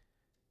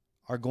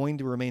are going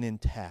to remain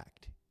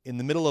intact in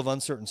the middle of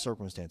uncertain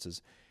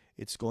circumstances,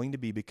 it's going to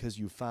be because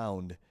you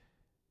found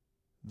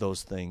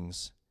those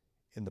things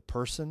in the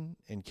person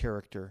and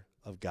character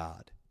of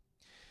God.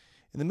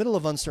 In the middle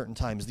of uncertain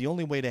times, the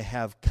only way to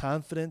have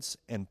confidence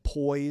and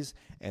poise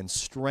and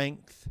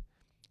strength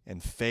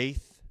and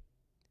faith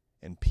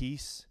and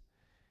peace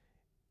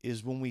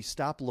is when we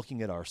stop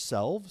looking at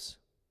ourselves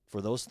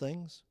for those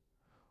things,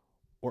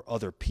 or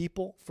other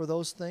people for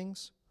those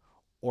things,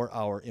 or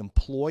our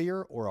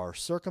employer or our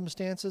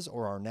circumstances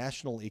or our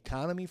national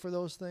economy for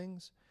those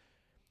things,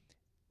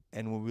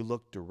 and when we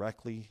look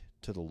directly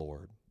to the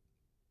Lord.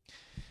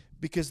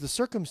 Because the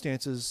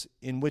circumstances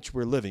in which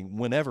we're living,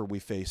 whenever we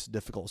face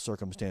difficult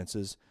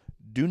circumstances,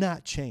 do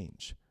not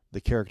change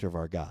the character of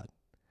our God,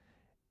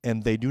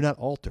 and they do not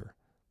alter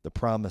the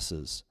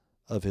promises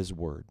of his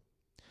word.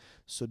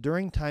 So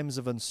during times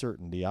of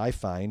uncertainty, I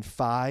find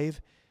 5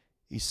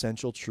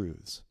 essential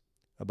truths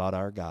about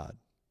our God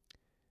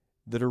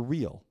that are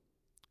real,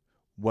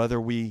 whether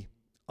we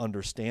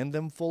understand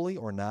them fully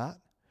or not,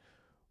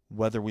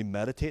 whether we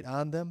meditate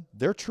on them,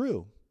 they're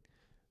true.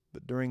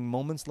 But during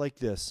moments like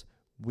this,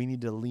 we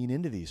need to lean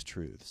into these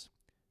truths,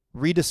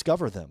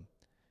 rediscover them,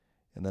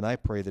 and then I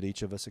pray that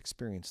each of us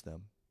experience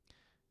them.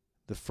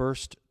 The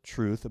first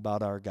truth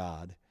about our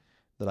God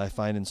that I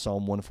find in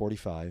Psalm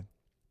 145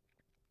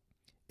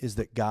 is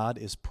that God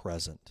is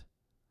present.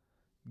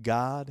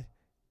 God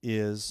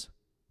is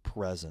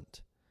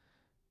present.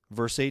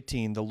 Verse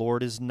 18, the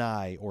Lord is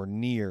nigh or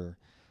near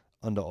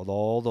unto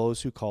all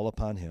those who call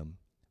upon him.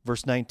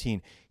 Verse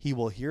 19, he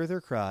will hear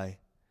their cry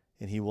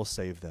and he will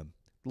save them.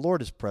 The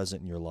Lord is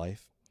present in your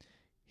life.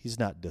 He's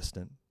not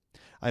distant.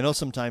 I know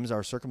sometimes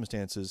our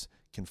circumstances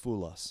can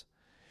fool us.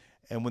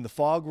 And when the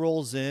fog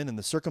rolls in and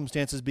the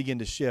circumstances begin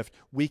to shift,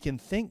 we can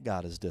think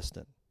God is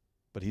distant,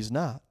 but He's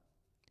not.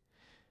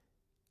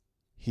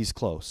 He's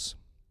close.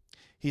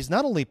 He's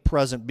not only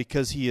present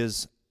because He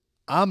is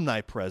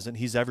omnipresent,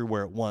 He's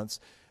everywhere at once,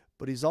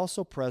 but He's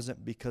also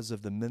present because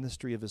of the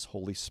ministry of His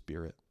Holy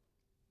Spirit.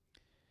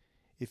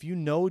 If you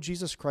know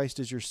Jesus Christ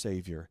as your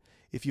Savior,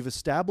 if you've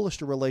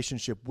established a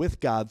relationship with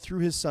God through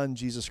His Son,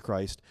 Jesus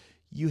Christ,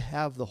 you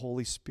have the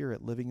Holy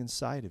Spirit living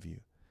inside of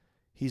you.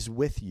 He's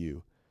with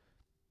you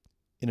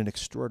in an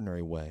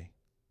extraordinary way.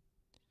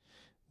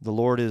 The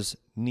Lord is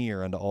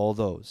near unto all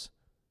those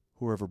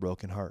who are of a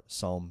broken heart,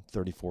 Psalm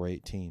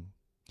 34:18.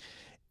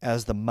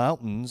 As the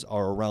mountains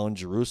are around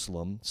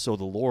Jerusalem, so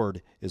the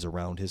Lord is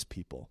around His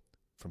people,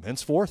 from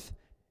henceforth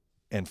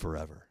and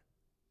forever.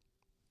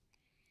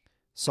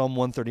 Psalm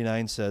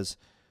 139 says,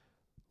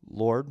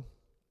 Lord,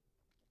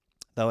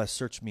 Thou hast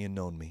searched me and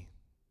known me.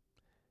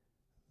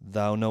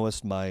 Thou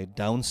knowest my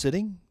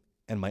downsitting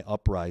and my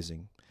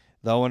uprising.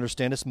 Thou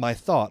understandest my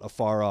thought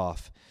afar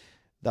off.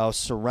 Thou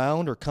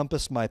surround or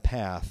compass my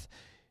path.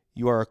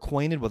 You are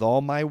acquainted with all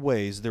my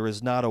ways. There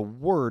is not a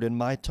word in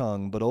my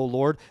tongue, but, O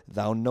Lord,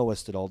 Thou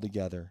knowest it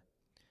altogether.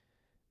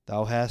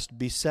 Thou hast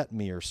beset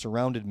me or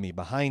surrounded me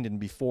behind and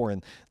before,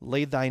 and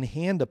laid Thine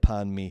hand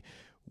upon me.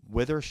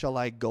 Whither shall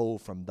I go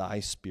from Thy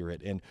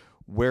Spirit, and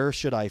where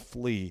should I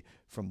flee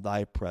from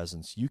Thy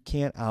presence? You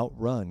can't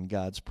outrun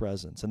God's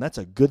presence, and that's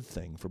a good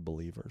thing for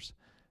believers,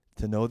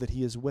 to know that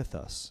He is with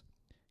us.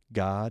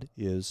 God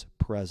is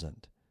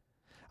present.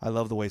 I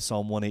love the way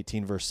Psalm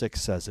 118 verse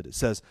 6 says it. It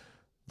says,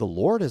 the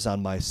Lord is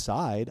on my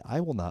side, I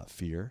will not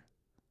fear.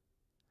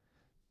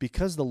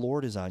 Because the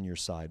Lord is on your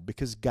side,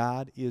 because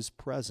God is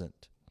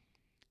present,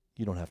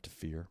 you don't have to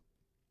fear.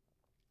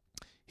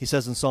 He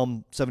says in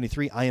Psalm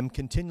 73, I am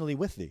continually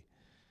with thee.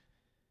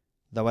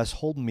 Thou hast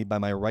holden me by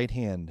my right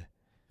hand.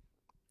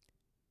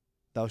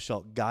 Thou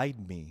shalt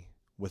guide me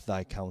with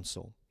thy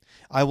counsel.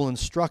 I will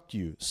instruct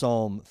you,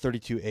 Psalm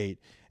 32:8,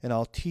 and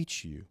I'll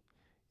teach you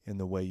in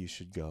the way you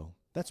should go.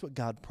 That's what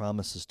God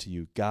promises to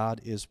you.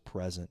 God is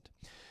present.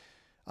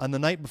 On the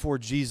night before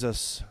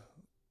Jesus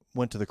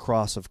went to the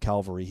cross of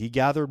Calvary, He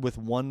gathered with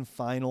one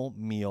final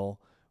meal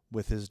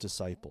with His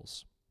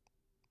disciples.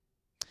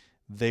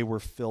 They were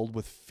filled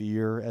with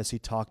fear as He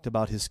talked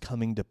about His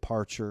coming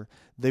departure.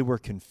 They were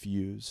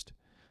confused.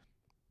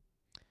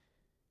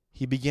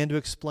 He began to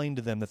explain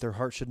to them that their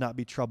heart should not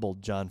be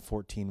troubled, John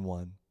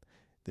 14:1,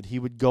 that He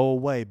would go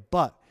away.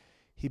 But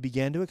He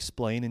began to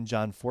explain in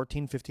John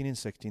 14:15 and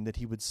 16 that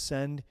He would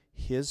send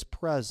His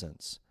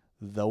presence,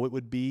 though it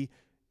would be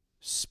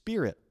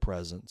spirit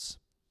presence,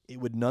 it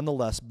would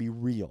nonetheless be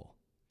real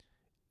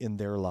in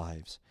their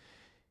lives.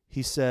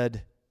 He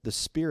said, the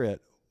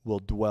Spirit will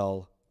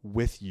dwell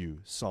with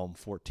you, John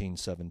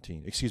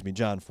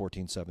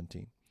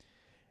 14:17,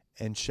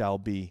 and shall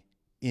be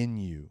in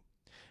you.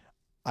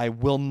 I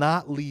will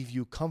not leave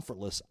you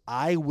comfortless.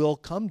 I will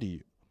come to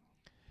you.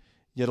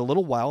 Yet a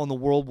little while, and the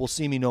world will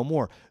see me no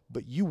more.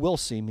 But you will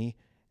see me.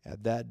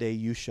 At that day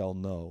you shall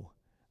know.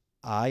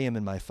 I am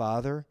in my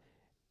Father,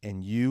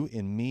 and you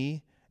in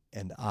me,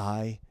 and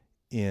I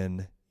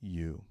in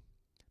you.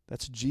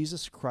 That's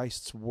Jesus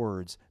Christ's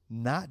words,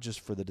 not just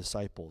for the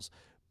disciples,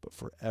 but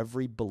for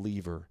every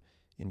believer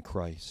in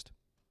Christ.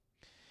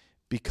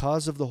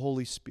 Because of the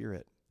Holy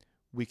Spirit,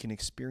 we can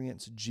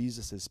experience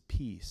Jesus'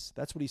 peace.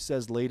 That's what He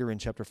says later in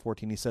chapter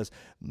 14. He says,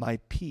 my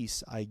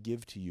peace I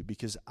give to you,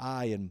 because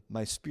I and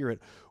my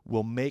Spirit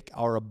will make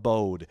our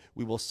abode.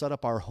 We will set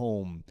up our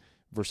home,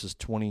 verses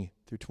 20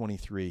 through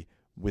 23,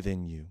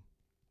 within you.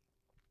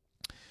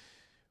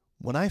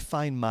 When I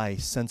find my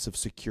sense of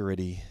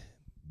security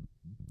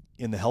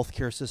in the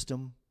healthcare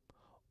system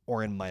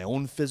or in my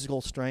own physical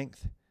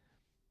strength,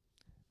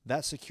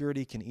 that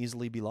security can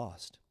easily be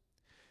lost.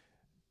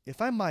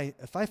 If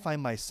I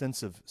find my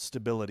sense of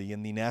stability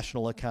in the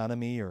national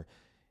economy or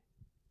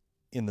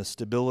in the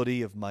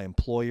stability of my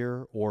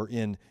employer or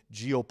in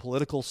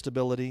geopolitical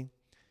stability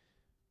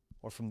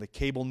or from the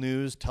cable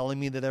news telling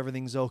me that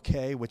everything's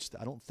okay, which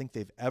I don't think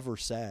they've ever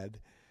said,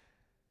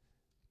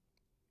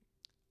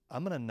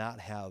 I'm going to not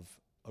have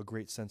a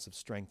great sense of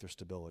strength or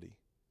stability.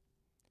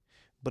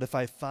 But if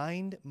I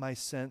find my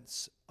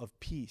sense of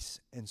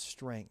peace and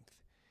strength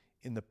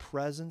in the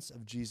presence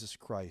of Jesus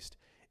Christ,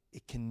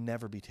 it can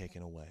never be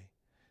taken away,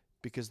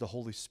 because the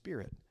Holy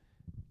Spirit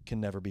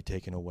can never be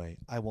taken away.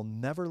 I will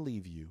never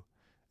leave you,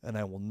 and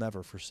I will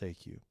never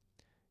forsake you.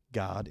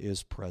 God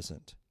is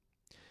present.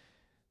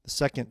 The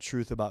second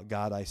truth about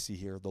God I see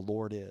here, the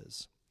Lord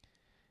is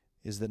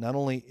that not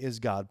only is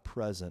God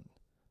present,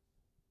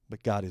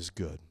 but God is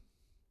good.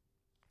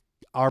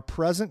 Our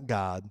present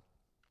God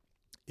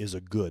is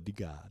a good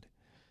God.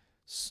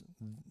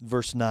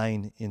 Verse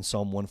 9 in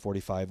Psalm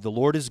 145, the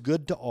Lord is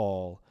good to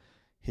all.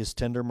 His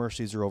tender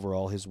mercies are over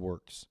all His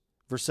works.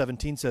 Verse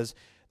 17 says,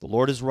 the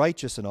Lord is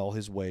righteous in all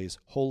His ways,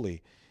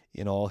 holy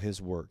in all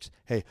His works.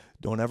 Hey,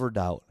 don't ever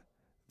doubt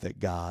that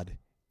God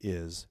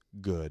is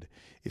good.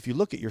 If you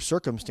look at your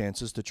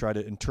circumstances to try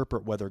to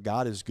interpret whether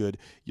God is good,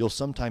 you'll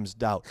sometimes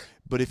doubt.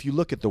 But if you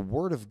look at the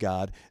Word of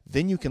God,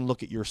 then you can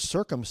look at your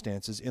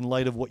circumstances in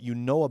light of what you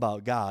know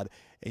about God,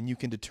 and you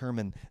can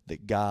determine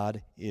that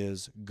God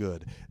is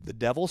good. The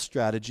devil's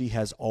strategy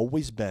has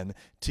always been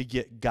to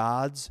get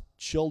God's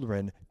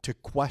children to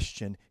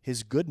question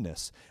his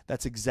goodness.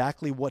 That's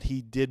exactly what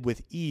he did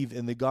with Eve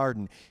in the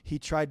garden. He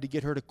tried to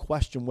get her to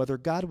question whether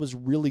God was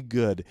really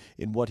good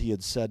in what he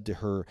had said to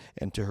her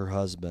and to her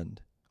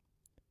husband.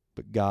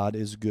 But God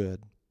is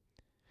good.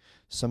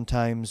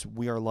 Sometimes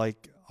we are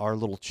like our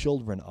little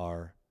children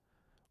are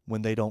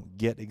when they don't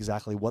get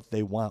exactly what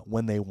they want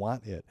when they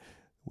want it.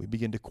 We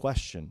begin to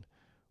question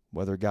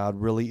whether God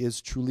really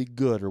is truly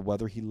good or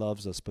whether he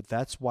loves us. But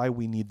that's why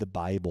we need the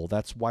Bible.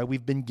 That's why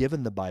we've been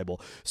given the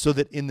Bible, so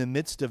that in the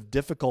midst of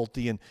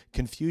difficulty and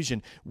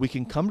confusion, we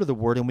can come to the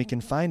Word and we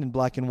can find in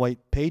black and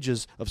white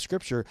pages of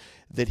Scripture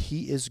that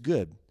he is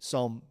good.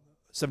 Psalm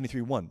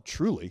 73:1,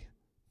 truly,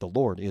 the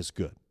Lord is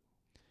good.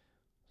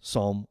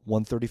 Psalm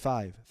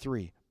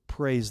 135:3,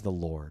 praise the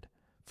Lord,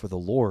 for the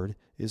Lord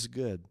is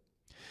good.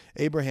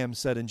 Abraham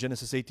said in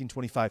Genesis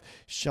 18:25,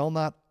 shall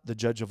not the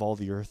judge of all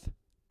the earth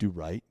do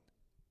right?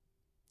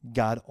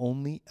 God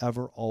only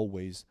ever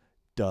always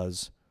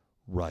does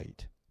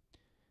right.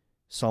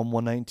 Psalm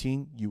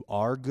 119, you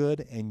are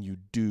good and you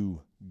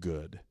do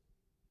good.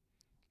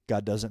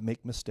 God doesn't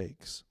make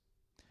mistakes,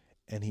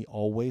 and he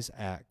always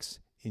acts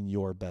in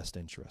your best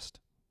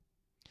interest.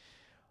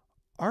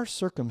 Our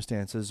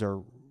circumstances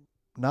are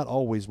not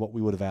always what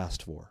we would have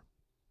asked for.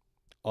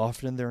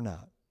 Often they're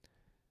not.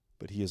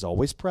 But he is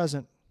always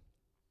present,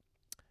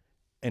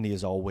 and he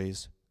is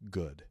always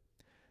good.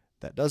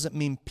 That doesn't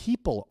mean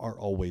people are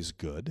always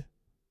good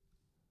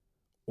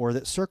or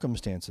that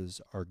circumstances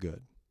are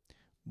good.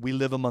 We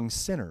live among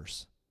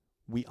sinners.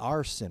 We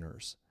are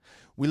sinners.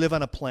 We live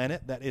on a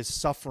planet that is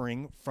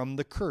suffering from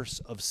the curse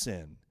of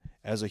sin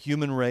as a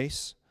human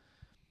race,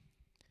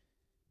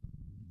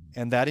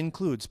 and that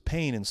includes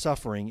pain and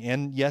suffering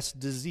and, yes,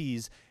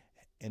 disease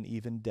and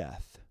even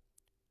death.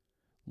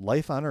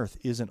 Life on earth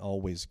isn't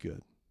always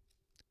good,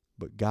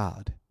 but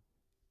God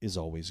is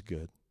always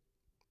good.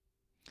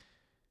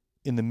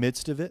 In the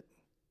midst of it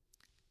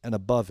and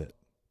above it,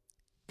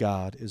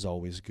 God is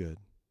always good.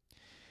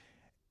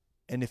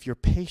 And if you're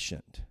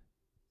patient,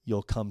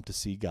 you'll come to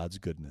see God's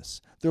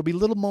goodness. There'll be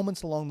little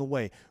moments along the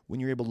way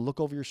when you're able to look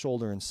over your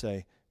shoulder and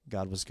say,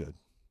 God was good.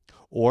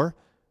 Or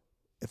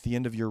at the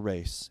end of your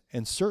race,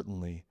 and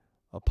certainly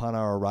upon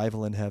our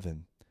arrival in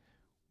heaven,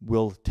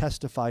 we'll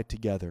testify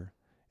together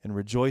and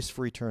rejoice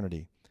for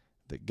eternity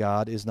that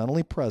God is not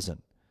only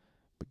present,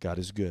 but God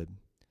is good.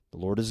 The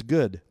Lord is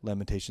good,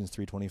 Lamentations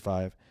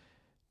 3:25,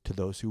 to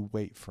those who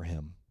wait for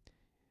him.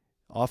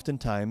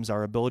 Oftentimes,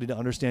 our ability to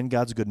understand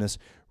God's goodness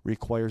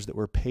requires that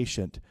we're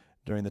patient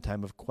during the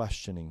time of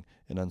questioning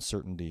and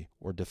uncertainty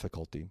or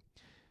difficulty.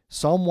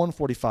 Psalm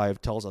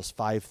 145 tells us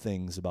 5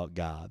 things about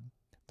God.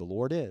 The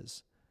Lord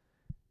is.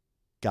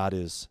 God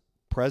is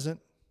present.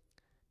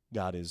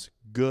 God is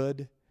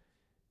good.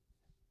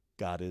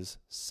 God is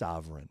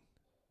sovereign.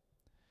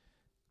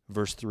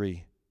 Verse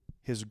 3,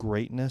 his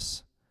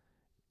greatness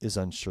is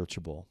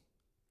unsearchable.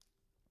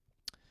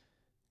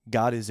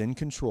 God is in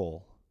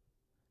control,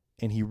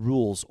 and he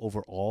rules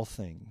over all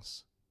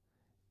things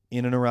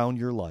in and around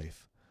your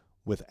life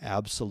with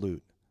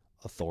absolute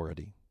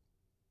authority.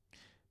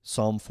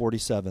 Psalm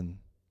 47,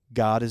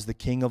 God is the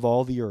king of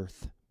all the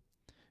earth.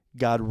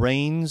 God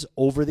reigns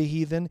over the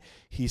heathen.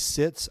 He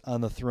sits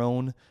on the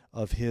throne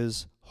of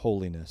his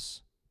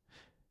holiness.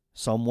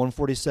 Psalm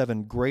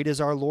 147, great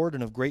is our Lord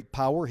and of great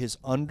power. His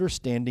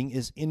understanding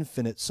is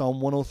infinite.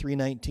 Psalm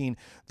 103:19,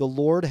 the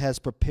Lord has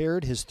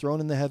prepared his throne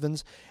in the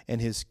heavens,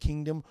 and his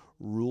kingdom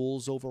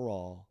rules over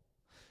all.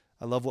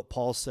 I love what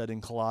Paul said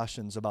in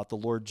Colossians about the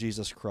Lord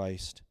Jesus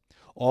Christ.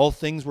 All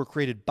things were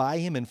created by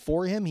him and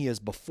for him. He is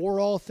before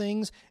all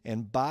things,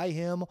 and by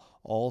him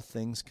all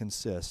things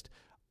consist.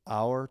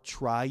 Our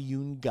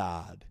triune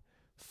God,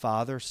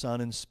 Father,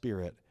 Son, and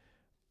Spirit,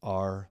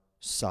 are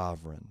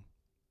sovereign.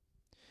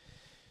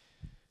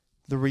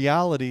 The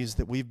realities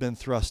that we've been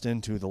thrust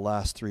into the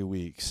last 3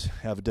 weeks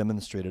have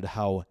demonstrated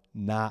how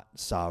not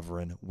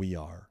sovereign we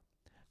are,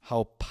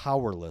 how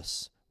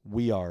powerless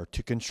we are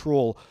to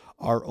control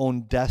our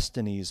own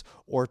destinies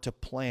or to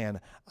plan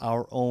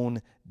our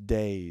own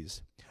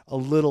days. A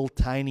little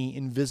tiny,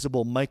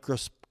 invisible,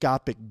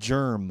 microscopic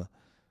germ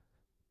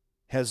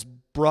has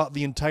brought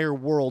the entire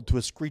world to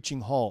a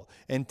screeching halt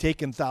and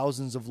taken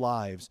thousands of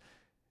lives.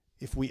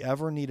 If we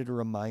ever needed a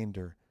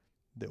reminder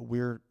that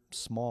we're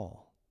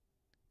small,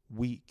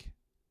 weak,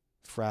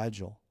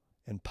 fragile,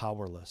 and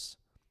powerless,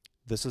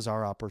 this is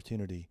our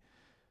opportunity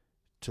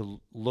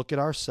to look at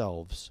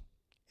ourselves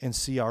and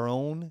see our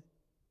own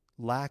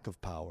lack of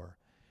power,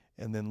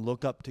 and then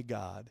look up to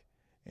God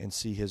and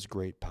see his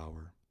great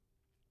power.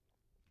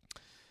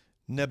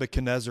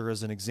 Nebuchadnezzar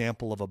is an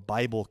example of a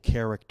Bible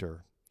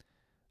character,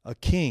 a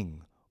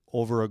king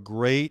over a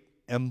great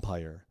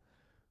empire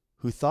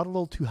who thought a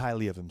little too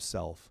highly of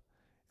himself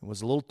and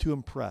was a little too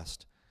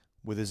impressed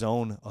with his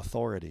own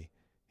authority,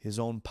 his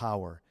own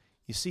power.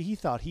 You see, he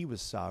thought he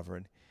was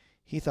sovereign.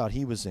 He thought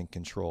he was in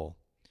control.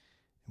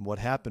 And what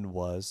happened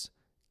was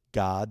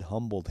God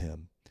humbled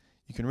him.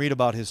 You can read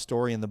about his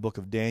story in the book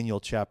of Daniel,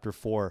 chapter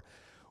 4,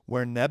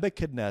 where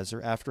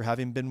Nebuchadnezzar, after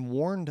having been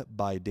warned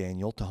by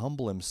Daniel to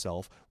humble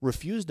himself,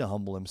 refused to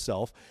humble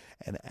himself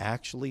and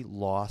actually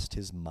lost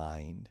his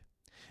mind.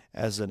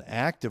 As an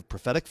act of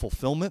prophetic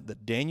fulfillment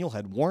that Daniel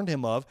had warned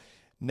him of,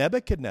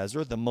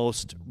 Nebuchadnezzar, the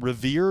most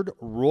revered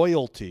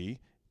royalty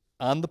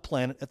on the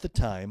planet at the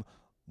time,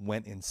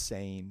 went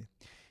insane.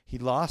 He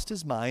lost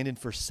his mind, and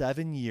for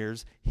 7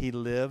 years he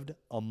lived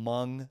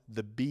among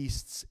the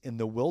beasts in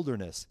the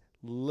wilderness,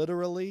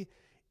 literally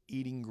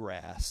eating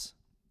grass,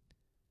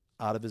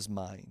 out of his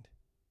mind,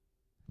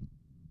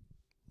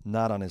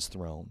 not on his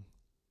throne.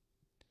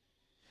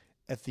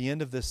 At the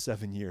end of this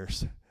 7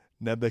 years,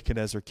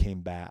 Nebuchadnezzar came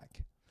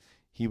back.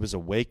 He was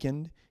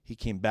awakened. He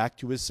came back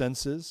to his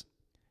senses.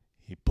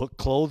 He put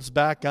clothes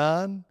back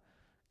on,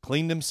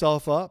 cleaned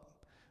himself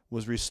up,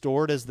 was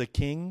restored as the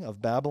king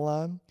of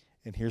Babylon.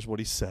 And here's what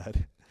he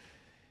said.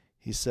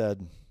 He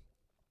said,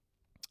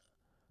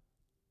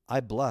 I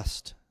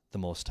blessed the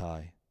Most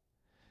High,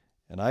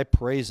 and I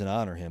praise and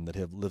honor him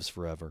that lives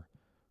forever,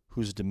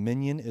 whose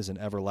dominion is an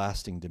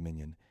everlasting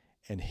dominion,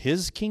 and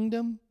his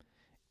kingdom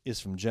is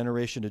from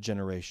generation to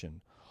generation.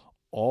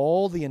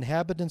 All the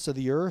inhabitants of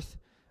the earth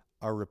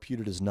are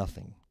reputed as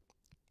nothing,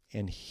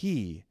 and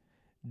he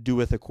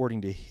doeth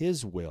according to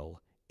his will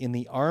in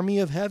the army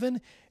of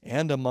heaven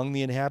and among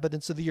the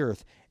inhabitants of the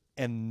earth,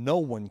 and no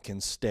one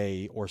can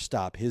stay or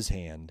stop his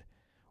hand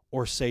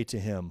or say to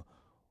him,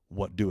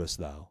 what doest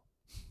thou?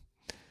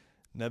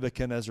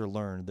 Nebuchadnezzar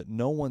learned that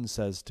no one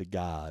says to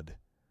God,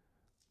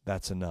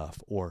 that's enough,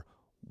 or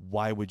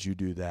why would you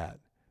do that?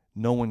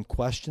 No one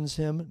questions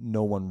him,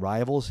 no one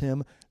rivals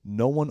him,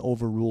 no one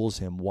overrules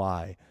him.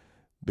 Why?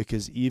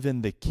 Because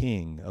even the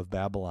king of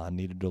Babylon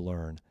needed to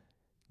learn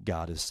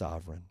God is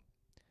sovereign.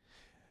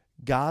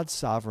 God's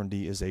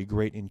sovereignty is a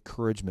great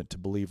encouragement to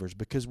believers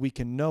because we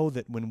can know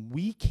that when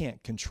we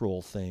can't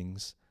control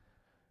things,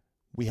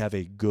 we have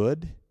a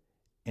good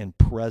and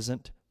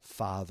present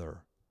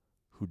Father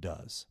who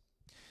does.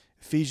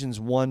 Ephesians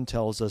 1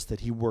 tells us that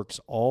he works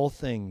all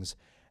things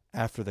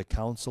after the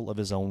counsel of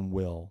his own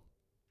will.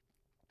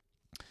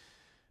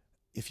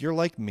 If you're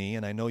like me,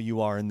 and I know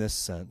you are in this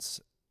sense,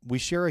 we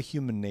share a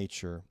human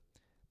nature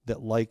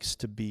that likes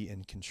to be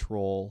in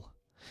control.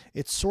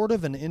 It's sort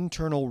of an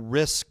internal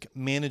risk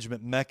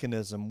management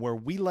mechanism where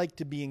we like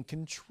to be in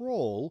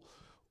control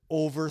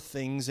over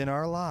things in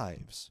our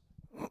lives.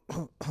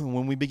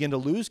 When we begin to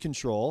lose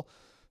control,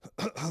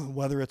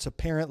 whether it's a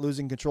parent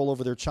losing control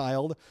over their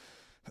child,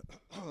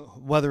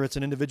 whether it's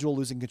an individual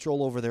losing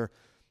control over their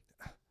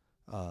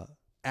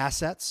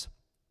assets,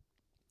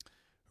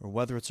 or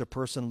whether it's a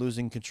person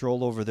losing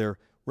control over their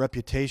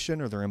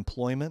reputation or their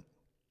employment,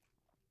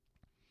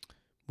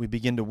 we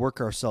begin to work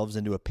ourselves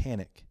into a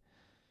panic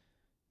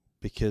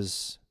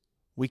because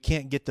we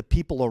can't get the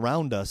people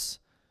around us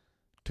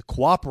to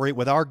cooperate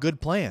with our good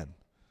plan.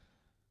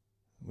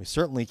 We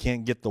certainly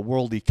can't get the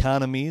world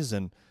economies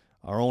and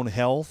our own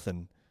health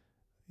and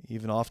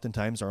even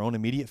oftentimes our own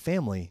immediate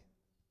family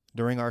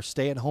during our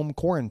stay-at-home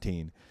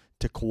quarantine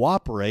to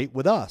cooperate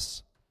with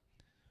us.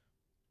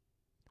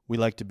 We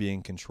like to be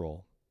in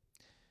control.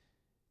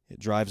 It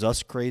drives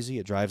us crazy.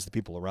 It drives the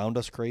people around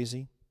us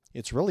crazy.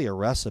 It's really a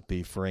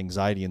recipe for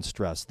anxiety and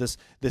stress,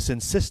 this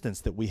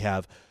insistence that we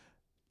have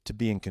to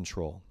be in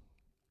control.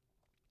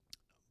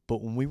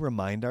 But when we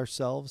remind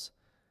ourselves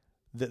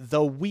that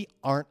though we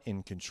aren't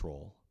in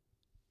control,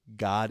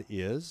 God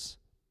is,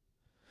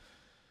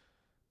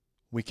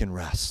 we can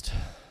rest,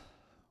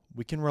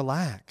 we can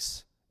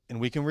relax, and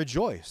we can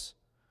rejoice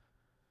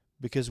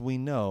because we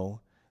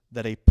know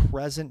that a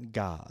present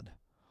God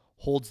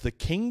holds the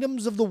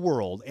kingdoms of the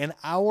world and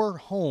our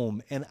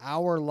home and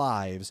our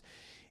lives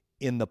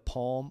in the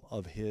palm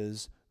of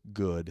his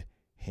good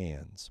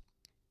hands.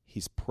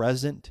 He's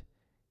present,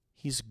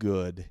 he's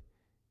good,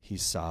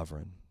 he's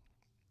sovereign.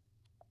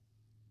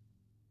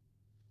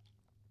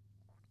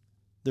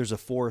 There's a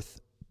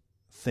fourth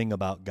thing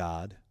about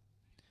God,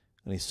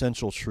 an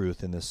essential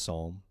truth in this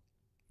psalm.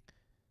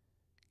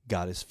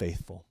 God is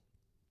faithful.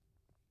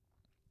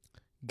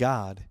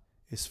 God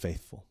is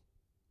faithful.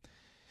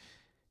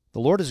 The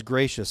Lord is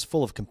gracious,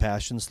 full of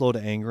compassion, slow to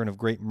anger, and of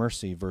great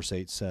mercy, verse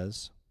 8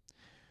 says.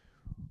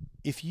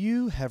 If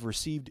you have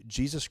received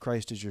Jesus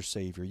Christ as your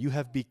Savior, you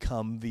have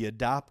become the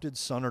adopted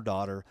son or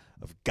daughter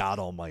of God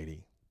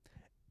Almighty,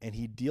 and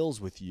he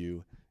deals with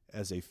you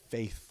as a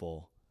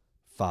faithful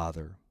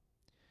Father.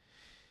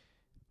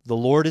 The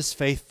Lord is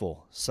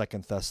faithful,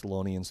 2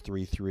 Thessalonians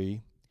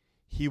 3:3.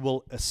 He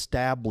will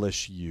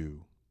establish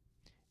you,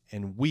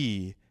 and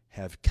we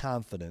have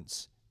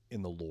confidence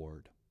in the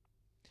Lord.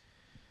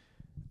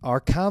 Our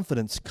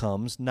confidence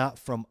comes not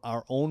from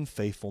our own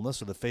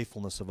faithfulness or the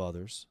faithfulness of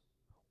others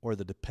or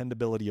the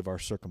dependability of our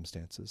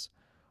circumstances.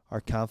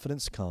 Our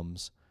confidence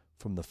comes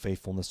from the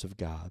faithfulness of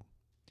God.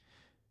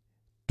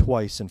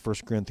 Twice in 1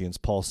 Corinthians,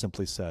 Paul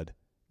simply said,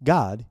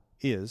 God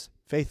is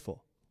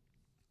faithful.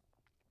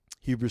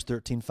 Hebrews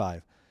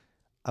 13:5.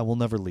 I will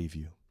never leave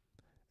you,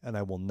 and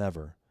I will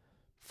never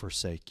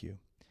forsake you.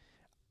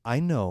 I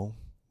know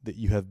that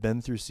you have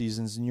been through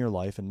seasons in your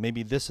life, and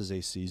maybe this is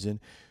a season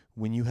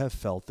when you have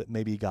felt that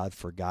maybe God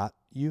forgot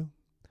you,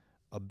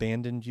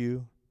 abandoned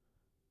you,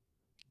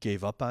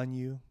 gave up on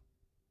you,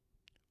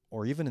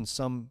 or even in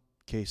some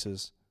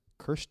cases,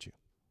 cursed you.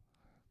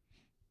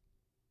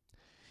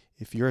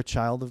 If you're a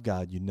child of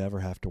God, you never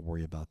have to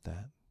worry about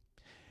that.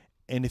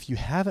 And if you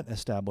haven't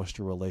established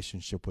a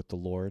relationship with the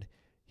Lord,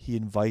 He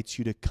invites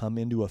you to come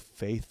into a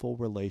faithful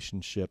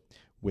relationship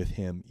with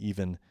Him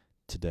even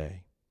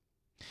today.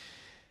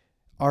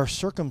 Our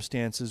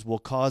circumstances will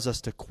cause us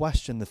to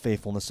question the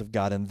faithfulness of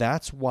God, and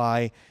that's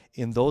why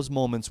in those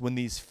moments when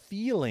these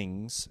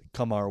feelings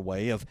come our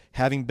way of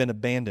having been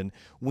abandoned,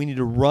 we need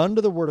to run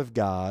to the Word of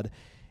God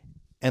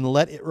and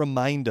let it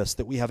remind us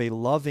that we have a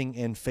loving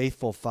and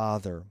faithful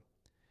Father,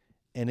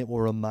 and it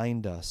will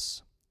remind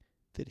us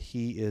that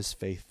He is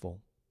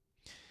faithful.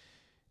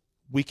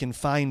 We can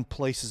find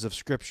places of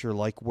Scripture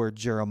like where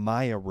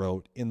Jeremiah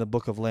wrote in the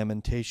book of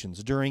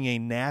Lamentations during a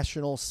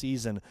national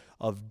season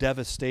of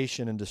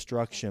devastation and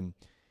destruction.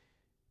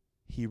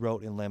 He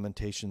wrote in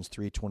Lamentations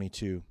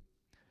 3:22,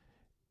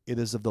 "It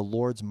is of the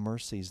Lord's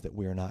mercies that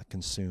we are not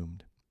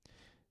consumed,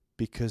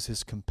 because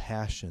His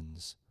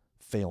compassions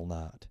fail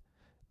not.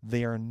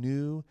 They are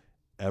new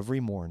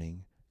every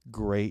morning.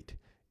 Great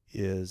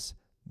is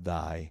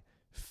thy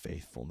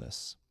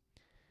faithfulness."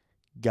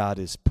 God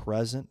is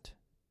present.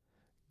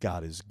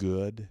 God is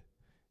good,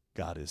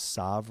 God is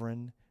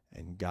sovereign,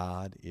 and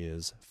God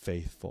is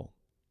faithful.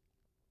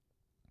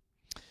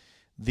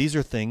 These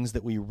are things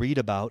that we read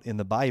about in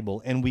the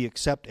Bible and we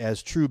accept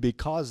as true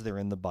because they're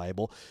in the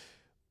Bible.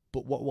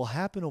 But what will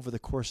happen over the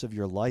course of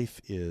your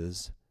life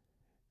is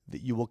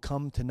that you will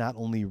come to not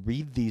only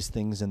read these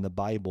things in the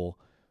Bible,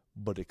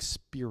 but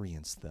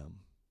experience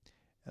them.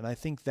 And I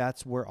think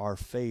that's where our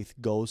faith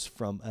goes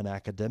from an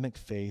academic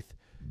faith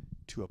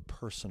to a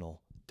personal,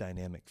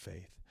 dynamic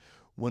faith.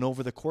 When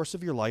over the course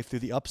of your life, through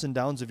the ups and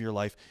downs of your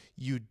life,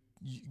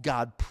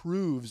 God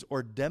proves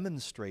or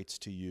demonstrates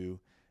to you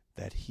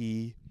that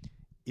He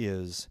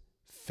is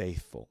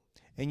faithful.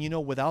 And you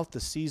know, without the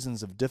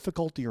seasons of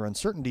difficulty or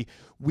uncertainty,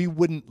 we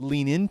wouldn't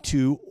lean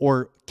into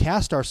or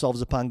cast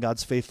ourselves upon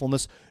God's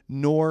faithfulness,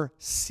 nor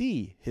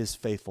see His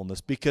faithfulness,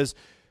 because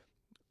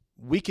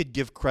we could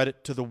give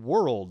credit to the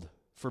world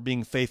for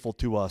being faithful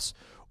to us,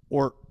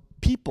 or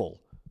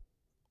people,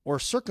 or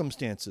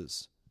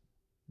circumstances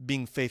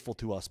being faithful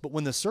to us. But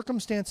when the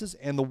circumstances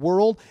and the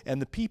world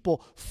and the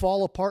people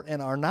fall apart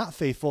and are not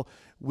faithful,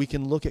 we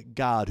can look at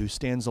God who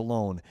stands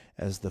alone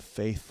as the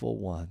faithful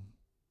one.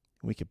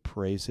 We can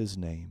praise His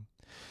name.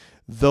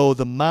 Though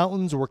the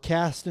mountains were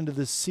cast into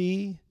the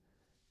sea,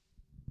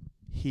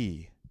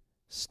 He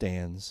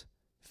stands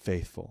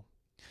faithful.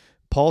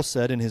 Paul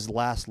said in his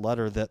last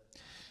letter that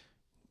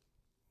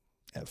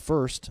at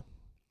first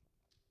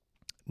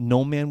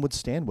no man would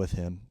stand with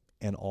him,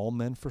 and all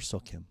men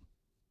forsook him.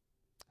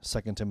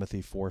 2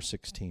 Timothy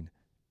 4:16.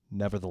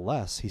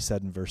 Nevertheless, he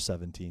said in verse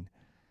 17,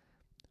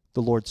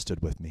 the Lord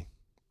stood with me,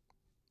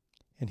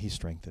 and He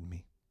strengthened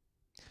me.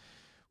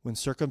 When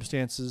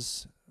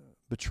circumstances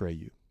betray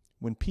you,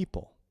 when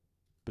people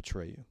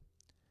betray you,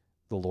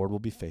 the Lord will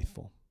be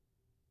faithful.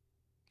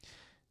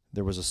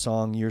 There was a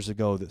song years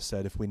ago that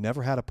said, if we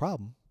never had a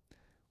problem,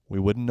 we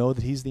wouldn't know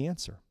that He's the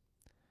answer.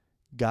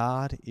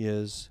 God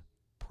is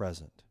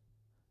present.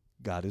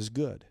 God is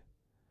good.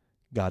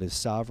 God is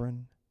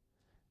sovereign.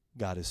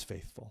 God is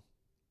faithful.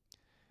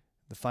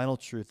 The final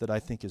truth that I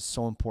think is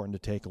so important to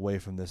take away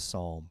from this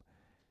psalm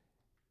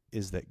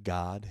is that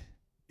God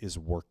is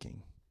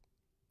working.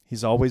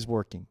 He's always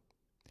working.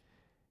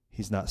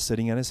 He's not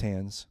sitting on His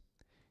hands.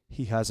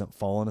 He hasn't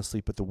fallen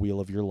asleep at the wheel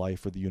of your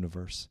life or the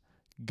universe.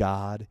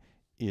 God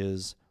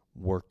is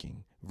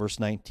working. Verse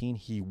 19,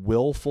 He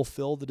will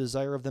fulfill the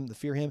desire of them that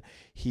fear Him.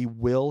 He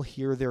will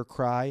hear their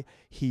cry.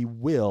 He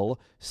will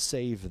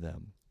save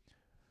them.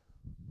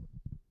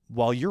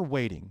 While you're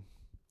waiting,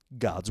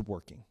 God's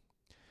working.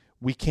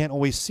 We can't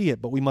always see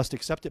it, but we must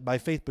accept it by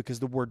faith because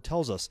the Word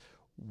tells us,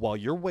 while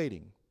you're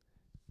waiting,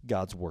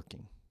 God's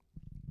working.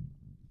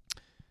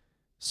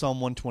 Psalm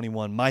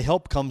 121, my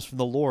help comes from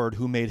the Lord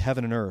who made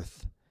heaven and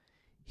earth.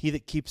 He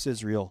that keeps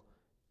Israel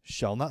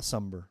shall not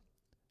slumber,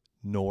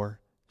 nor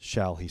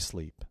shall he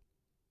sleep.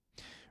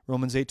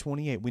 Romans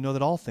 8:28, we know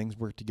that all things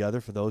work together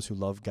for those who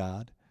love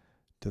God,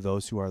 to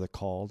those who are the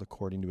called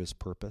according to His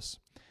purpose.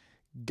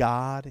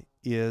 God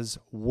is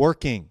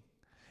working.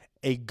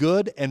 A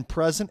good and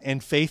present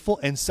and faithful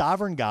and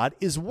sovereign God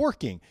is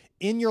working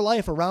in your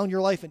life, around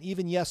your life, and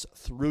even, yes,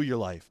 through your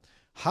life.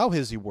 How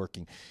is He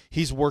working?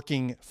 He's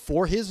working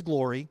for His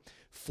glory,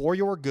 for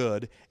your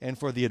good, and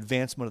for the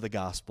advancement of the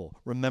gospel.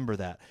 Remember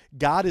that.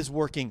 God is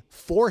working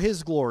for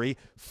His glory,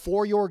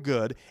 for your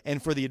good,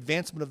 and for the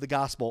advancement of the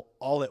gospel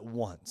all at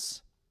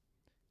once.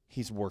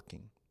 He's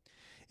working.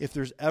 If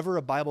there's ever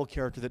a Bible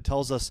character that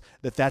tells us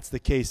that that's the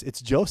case,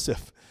 it's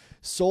Joseph,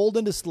 sold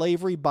into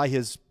slavery by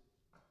his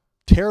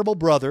terrible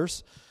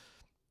brothers,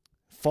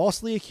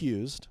 falsely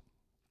accused,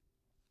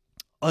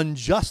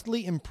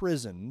 unjustly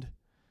imprisoned,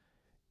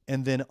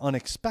 and then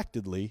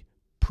unexpectedly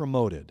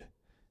promoted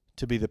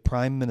to be the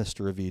prime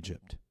minister of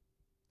Egypt.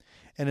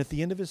 And at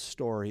the end of his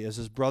story, as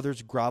his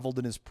brothers groveled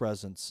in his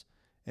presence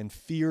and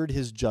feared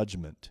his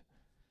judgment,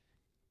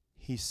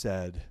 he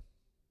said,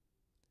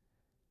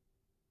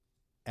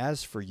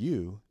 "As for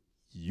you,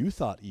 you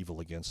thought evil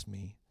against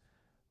me,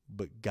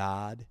 but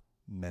God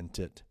meant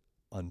it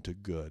unto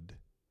good,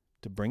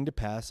 to bring to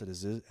pass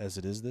as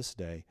it is this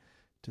day,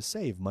 to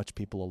save much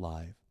people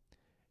alive."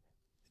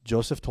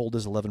 Joseph told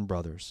his 11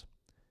 brothers,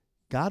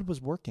 God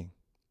was working.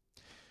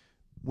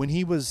 When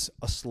he was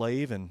a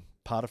slave in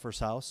Potiphar's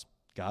house,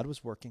 God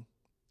was working.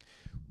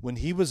 When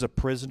he was a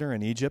prisoner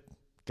in Egypt,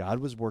 God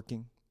was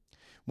working.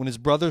 When his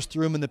brothers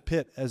threw him in the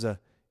pit as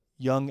a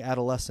young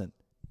adolescent,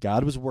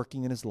 God was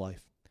working in his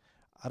life.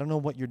 I don't know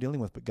what you're dealing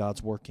with, but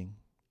God's working.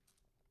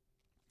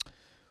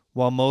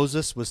 While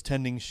Moses was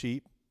tending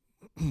sheep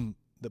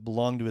that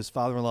belonged to his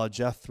father-in-law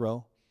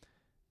Jethro,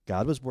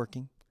 God was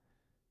working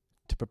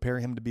to prepare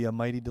him to be a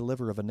mighty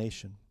deliverer of a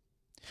nation.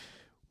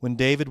 When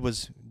David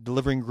was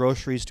delivering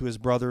groceries to his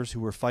brothers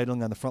who were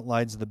fighting on the front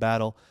lines of the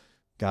battle,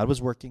 God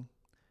was working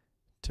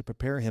to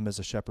prepare him as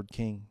a shepherd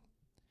king.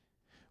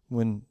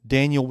 When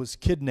Daniel was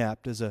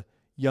kidnapped as a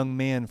young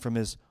man from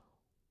his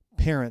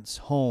parents'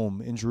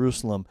 home in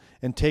Jerusalem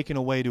and taken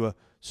away to a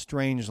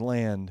strange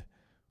land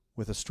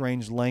with a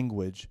strange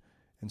language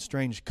and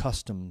strange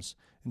customs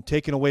and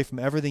taken away from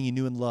everything he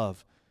knew and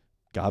loved,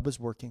 God was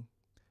working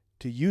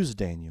to use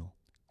Daniel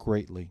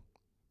greatly.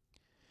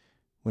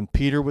 When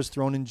Peter was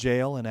thrown in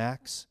jail in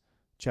Acts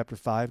chapter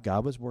 5,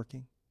 God was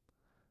working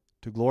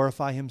to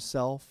glorify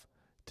himself,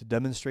 to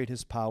demonstrate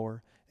his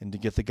power, and to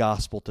get the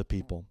gospel to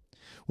people.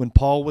 When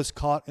Paul was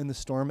caught in the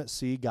storm at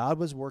sea, God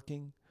was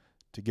working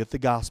to get the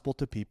gospel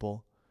to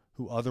people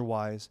who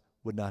otherwise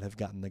would not have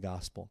gotten the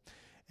gospel.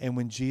 And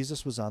when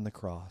Jesus was on the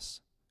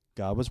cross,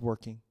 God was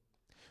working.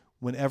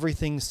 When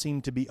everything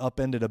seemed to be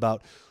upended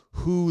about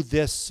who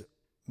this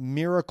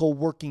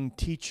miracle-working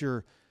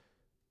teacher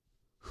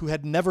who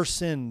had never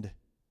sinned,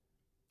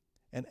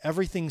 and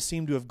everything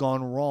seemed to have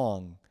gone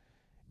wrong,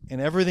 and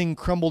everything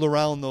crumbled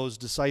around those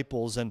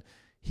disciples, and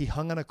he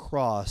hung on a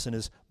cross, and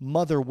his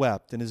mother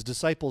wept, and his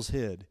disciples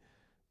hid,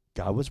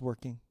 God was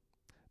working,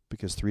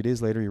 because 3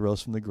 days later he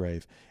rose from the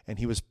grave, and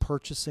he was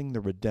purchasing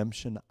the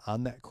redemption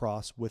on that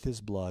cross with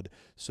his blood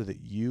so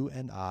that you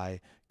and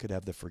I could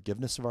have the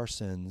forgiveness of our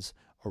sins,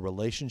 a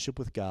relationship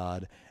with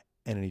God,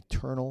 and an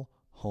eternal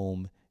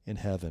home in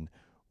heaven.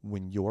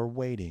 When you're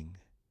waiting,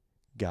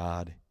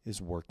 God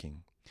is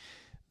working.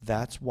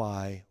 That's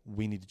why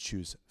we need to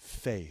choose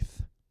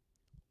faith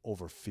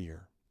over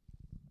fear.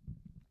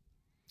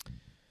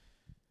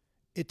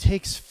 It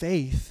takes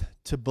faith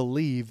to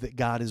believe that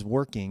God is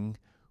working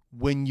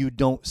when you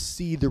don't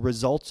see the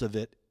results of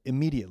it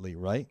immediately,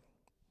 right?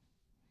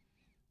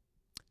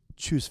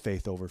 Choose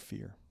faith over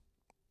fear.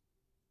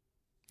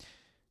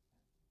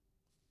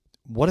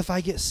 What if I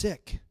get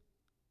sick?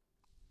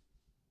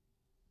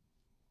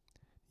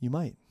 You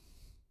might.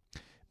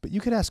 But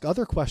you could ask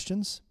other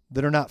questions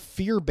that are not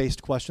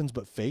fear-based questions,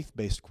 but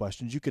faith-based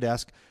questions. You could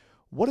ask,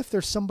 what if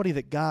there's somebody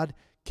that God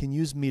can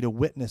use me to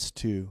witness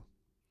to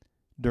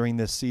during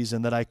this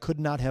season that I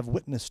could not have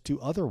witnessed to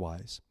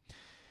otherwise?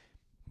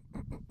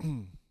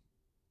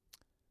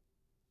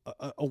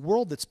 A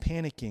world that's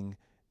panicking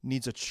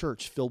needs a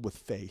church filled with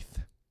faith.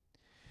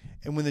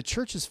 And when the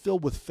church is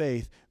filled with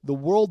faith, the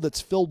world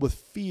that's filled with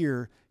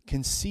fear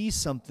can see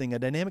something, a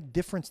dynamic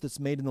difference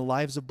that's made in the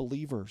lives of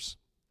believers.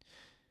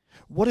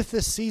 What if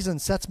this season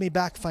sets me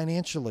back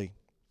financially?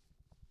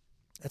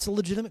 That's a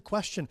legitimate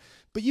question.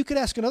 But you could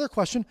ask another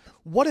question.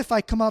 What if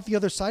I come out the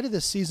other side of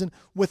this season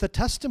with a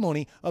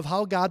testimony of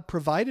how God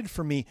provided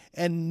for me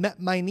and met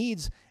my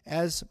needs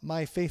as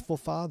my faithful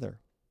Father?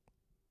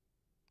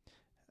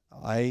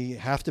 I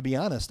have to be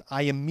honest.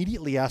 I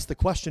immediately asked the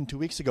question 2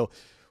 weeks ago,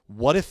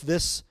 what if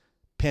this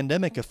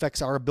pandemic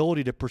affects our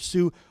ability to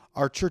pursue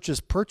our church's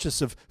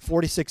purchase of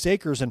 46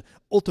 acres and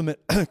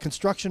ultimate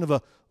construction of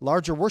a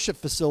larger worship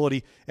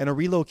facility and a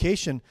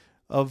relocation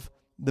of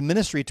the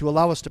ministry to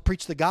allow us to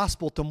preach the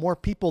gospel to more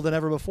people than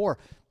ever before?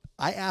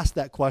 I asked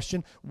that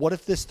question. What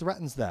if this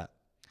threatens that?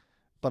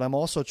 But I'm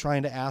also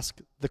trying to ask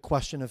the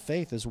question of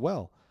faith as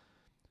well.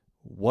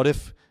 What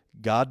if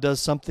God does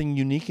something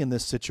unique in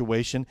this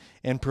situation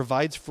and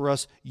provides for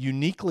us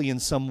uniquely in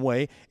some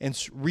way and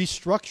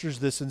restructures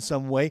this in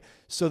some way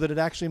so that it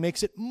actually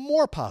makes it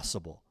more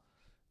possible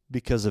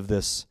because of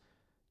this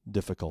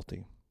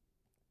difficulty?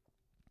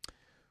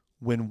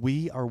 When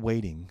we are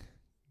waiting,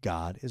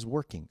 God is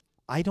working.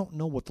 I don't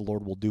know what the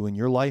Lord will do in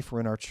your life or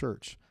in our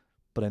church,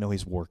 but I know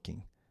He's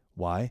working.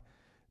 Why?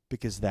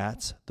 Because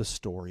that's the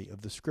story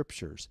of the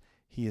Scriptures.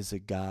 He is a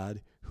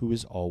God who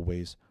is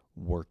always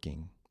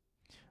working.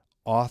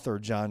 Author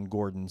John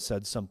Gordon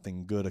said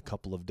something good a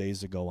couple of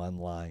days ago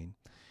online.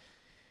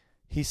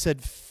 He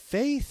said,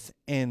 faith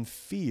and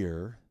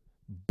fear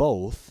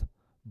both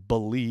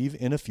believe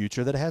in a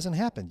future that hasn't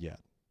happened yet.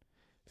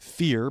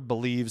 Fear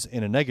believes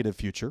in a negative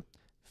future.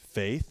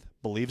 Faith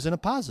believes in a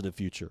positive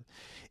future.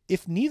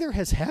 If neither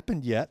has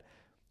happened yet,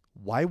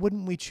 Why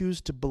wouldn't we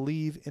choose to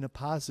believe in a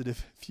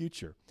positive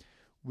future?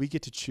 We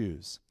get to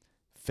choose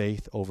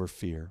faith over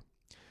fear.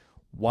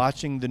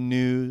 Watching the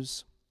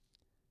news,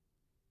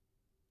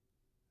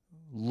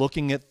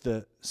 looking at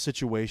the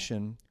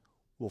situation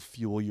will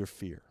fuel your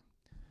fear.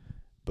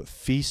 But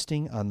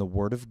feasting on the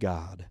Word of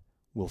God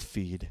will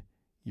feed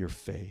your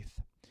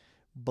faith.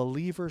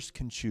 Believers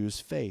can choose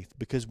faith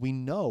because we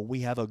know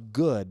we have a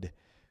good,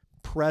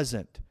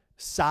 present,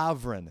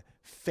 sovereign,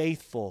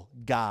 faithful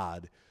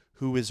God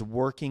who is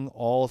working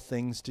all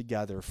things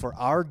together for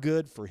our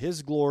good, for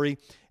His glory,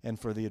 and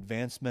for the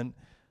advancement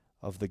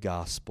of the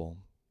gospel.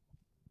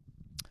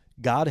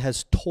 God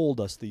has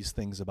told us these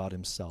things about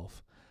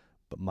Himself.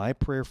 But my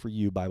prayer for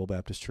you, Bible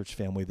Baptist Church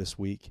family, this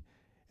week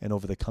and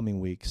over the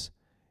coming weeks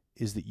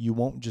is that you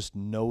won't just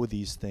know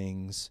these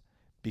things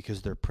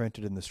because they're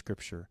printed in the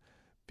Scripture,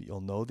 but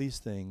you'll know these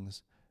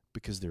things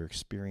because they're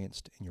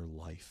experienced in your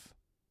life.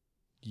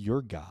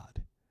 Your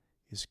God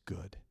is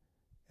good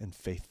and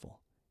faithful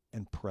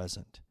and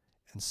present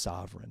and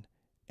sovereign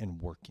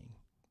and working.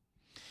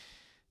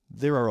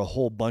 There are a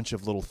whole bunch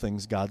of little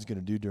things God's going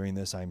to do during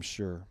this, I'm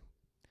sure.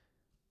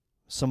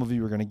 Some of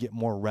you are going to get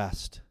more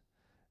rest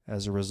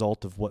as a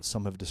result of what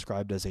some have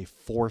described as a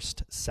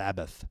forced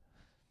Sabbath.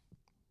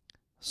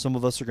 Some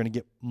of us are going to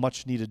get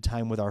much needed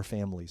time with our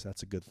families.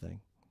 That's a good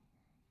thing.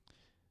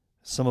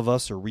 Some of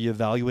us are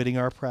reevaluating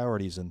our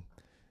priorities, and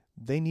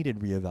they needed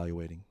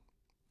reevaluating.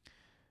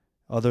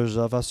 Others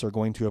of us are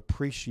going to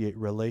appreciate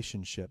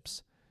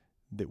relationships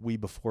that we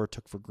before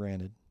took for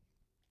granted.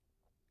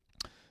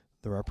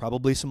 There are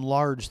probably some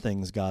large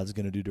things God's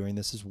going to do during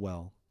this as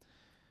well.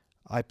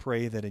 I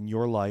pray that in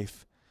your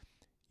life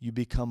you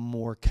become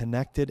more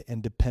connected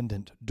and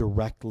dependent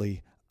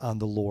directly on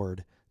the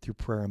Lord through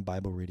prayer and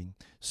Bible reading,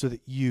 so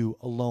that you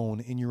alone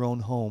in your own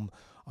home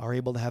are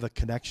able to have a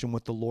connection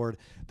with the Lord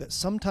that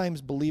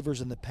sometimes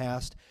believers in the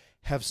past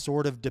have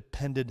sort of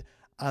depended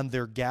on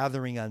their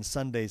gathering on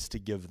Sundays to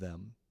give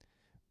them.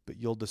 But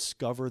you'll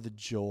discover the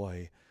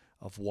joy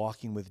of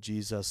walking with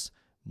Jesus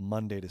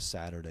Monday to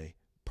Saturday,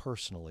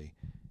 personally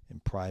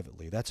and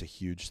privately. That's a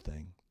huge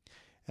thing.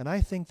 And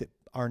I think that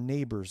our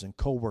neighbors and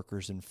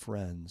coworkers and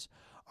friends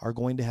are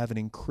going to have an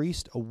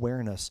increased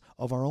awareness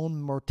of our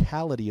own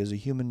mortality as a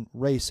human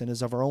race and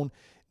as of our own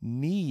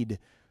need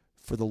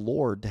for the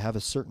Lord to have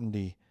a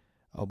certainty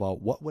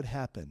about what would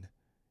happen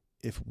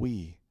if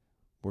we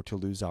were to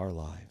lose our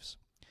lives.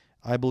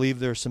 I believe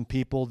there are some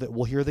people that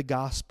will hear the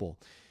gospel,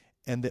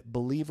 and that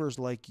believers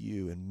like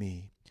you and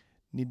me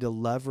need to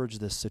leverage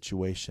this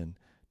situation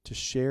to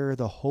share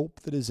the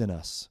hope that is in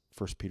us,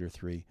 1 Peter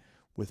 3,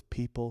 with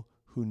people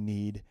who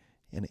need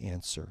an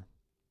answer.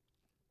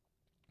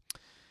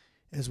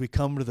 As we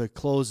come to the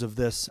close of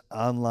this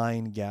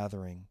online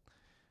gathering,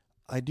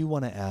 I do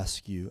want to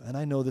ask you, and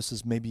I know this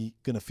is maybe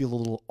going to feel a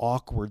little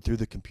awkward through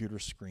the computer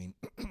screen,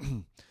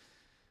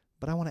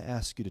 but I want to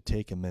ask you to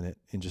take a minute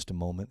in just a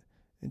moment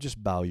and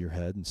just bow your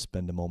head and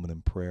spend a moment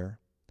in prayer.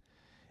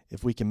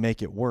 If we can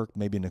make it work,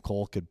 maybe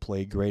Nicole could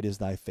play Great Is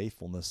Thy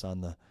Faithfulness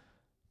on the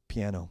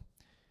piano.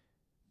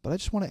 But I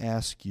just want to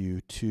ask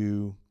you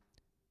to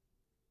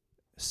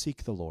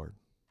seek the Lord.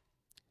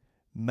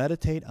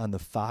 Meditate on the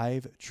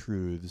 5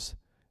 truths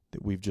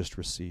that we've just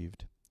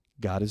received.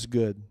 God is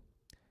good.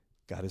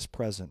 God is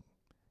present.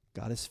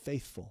 God is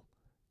faithful.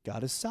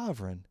 God is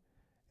sovereign.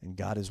 And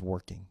God is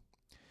working.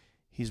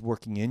 He's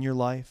working in your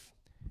life.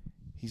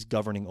 He's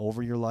governing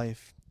over your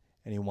life.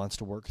 And He wants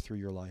to work through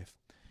your life.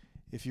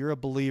 If you're a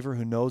believer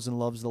who knows and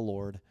loves the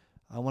Lord,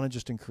 I want to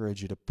just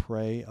encourage you to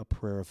pray a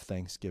prayer of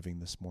thanksgiving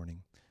this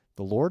morning.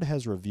 The Lord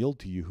has revealed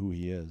to you who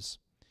He is.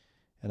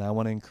 And I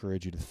want to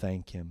encourage you to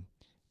thank Him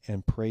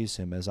and praise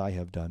Him as I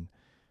have done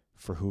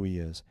for who He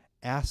is.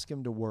 Ask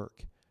Him to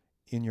work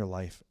in your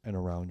life and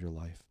around your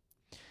life.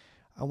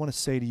 I want to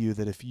say to you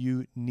that if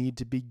you need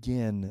to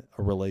begin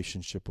a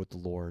relationship with the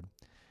Lord,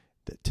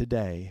 that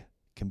today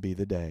can be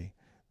the day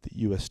that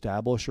you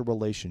establish a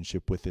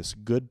relationship with this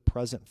good,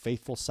 present,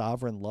 faithful,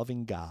 sovereign,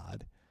 loving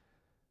God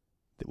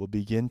that will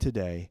begin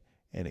today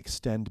and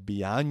extend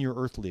beyond your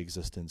earthly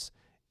existence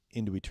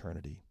into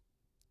eternity,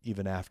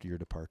 even after your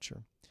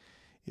departure.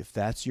 If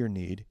that's your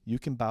need, you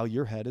can bow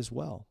your head as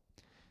well.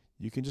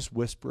 You can just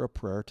whisper a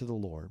prayer to the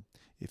Lord.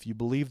 If you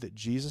believe that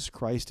Jesus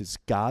Christ is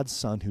God's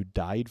Son who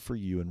died for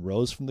you and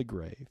rose from the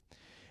grave,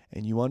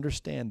 and you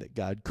understand that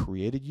God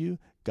created you,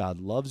 God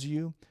loves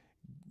you,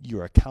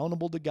 you're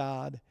accountable to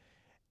God,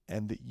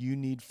 and that you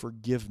need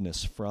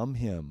forgiveness from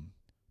Him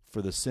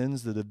for the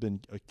sins that have been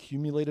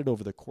accumulated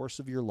over the course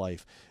of your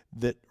life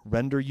that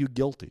render you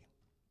guilty,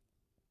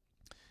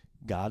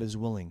 God is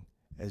willing.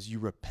 As you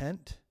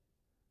repent,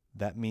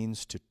 that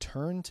means to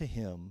turn to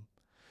Him,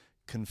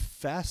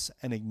 confess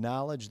and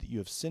acknowledge that you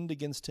have sinned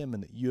against Him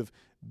and that you have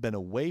been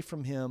away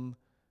from Him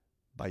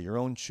by your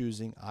own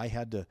choosing. I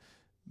had to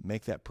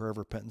make that prayer of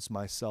repentance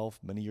myself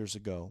many years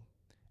ago.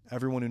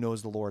 Everyone who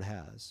knows the Lord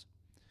has.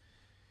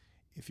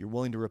 If you're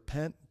willing to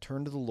repent,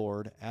 turn to the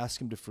Lord,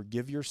 ask Him to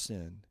forgive your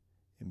sin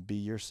and be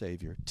your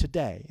Savior.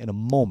 Today, in a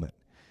moment,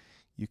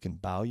 you can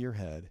bow your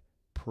head,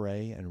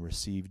 pray, and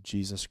receive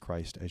Jesus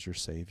Christ as your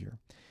Savior.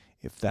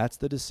 If that's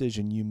the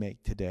decision you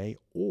make today,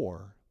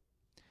 or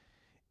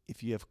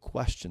if you have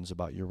questions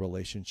about your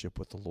relationship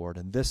with the Lord,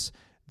 and this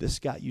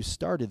got you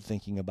started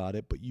thinking about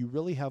it, but you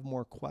really have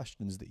more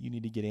questions that you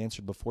need to get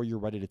answered before you're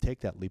ready to take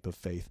that leap of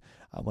faith,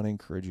 I want to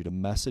encourage you to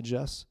message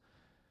us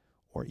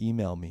or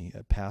email me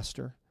at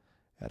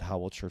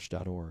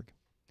pastor@howellchurch.org.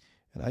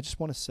 And I just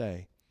want to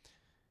say,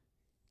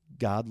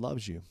 God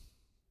loves you.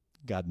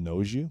 God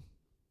knows you.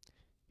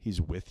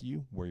 He's with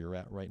you where you're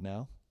at right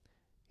now.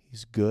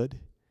 He's good.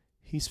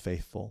 He's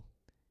faithful.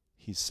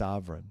 He's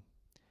sovereign.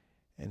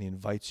 And he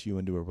invites you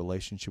into a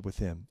relationship with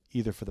him,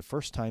 either for the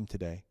first time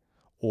today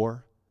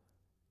or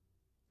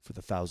for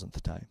the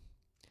 1,000th time.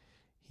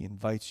 He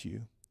invites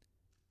you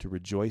to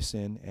rejoice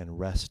in and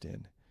rest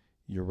in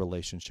your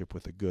relationship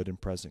with a good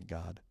and present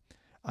God.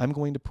 I'm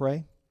going to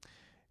pray,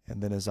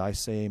 and then as I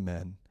say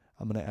amen,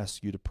 I'm going to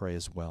ask you to pray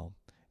as well.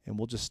 And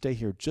we'll just stay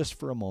here just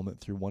for a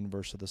moment through one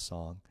verse of the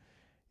song.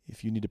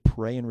 If you need to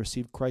pray and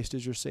receive Christ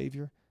as your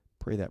Savior,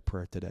 pray that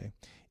prayer today.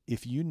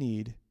 If you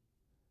need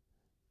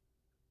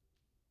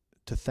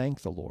to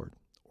thank the Lord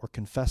or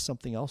confess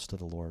something else to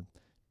the Lord,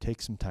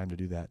 take some time to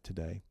do that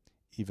today,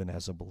 even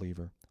as a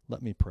believer.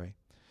 Let me pray.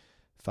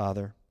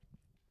 Father,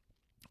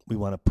 we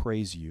want to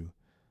praise you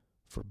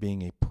for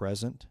being a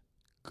present,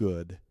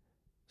 good,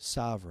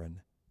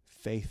 sovereign,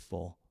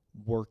 faithful,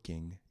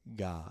 working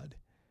God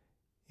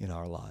in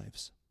our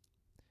lives.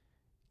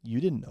 You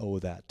didn't owe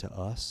that to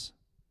us,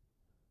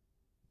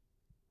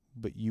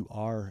 but you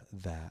are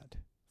that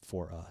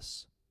for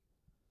us.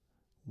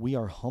 We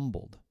are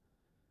humbled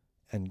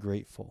and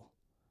grateful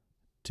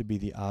to be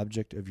the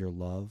object of your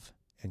love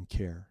and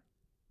care.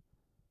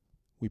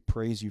 We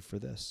praise you for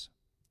this.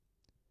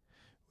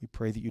 We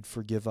pray that you'd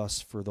forgive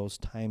us for those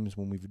times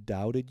when we've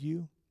doubted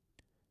you,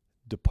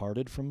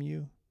 departed from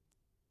you,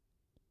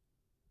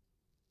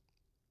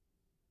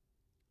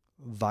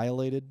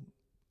 violated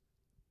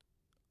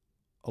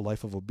a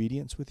life of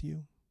obedience with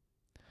you.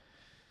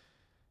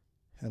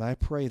 And I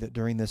pray that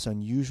during this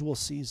unusual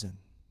season,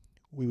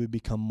 we would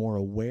become more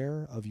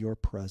aware of your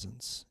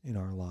presence in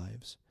our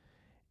lives,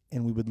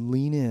 and we would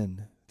lean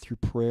in through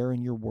prayer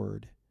and your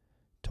word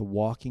to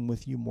walking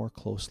with you more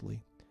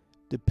closely,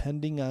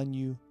 depending on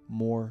you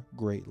more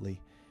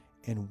greatly,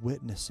 and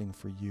witnessing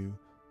for you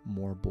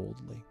more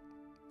boldly.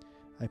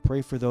 I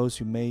pray for those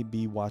who may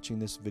be watching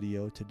this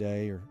video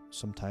today or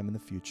sometime in the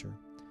future,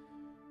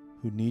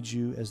 who need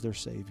you as their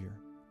Savior,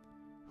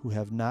 who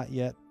have not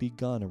yet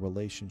begun a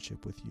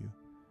relationship with you.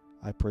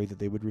 I pray that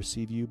they would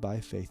receive you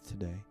by faith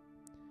today,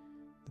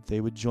 that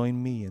they would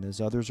join me, and as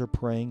others are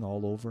praying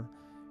all over,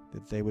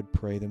 that they would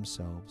pray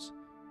themselves,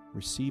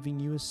 receiving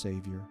you as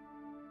Savior,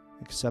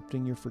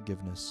 accepting your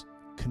forgiveness,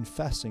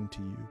 confessing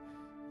to you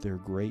their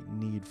great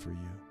need for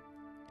you,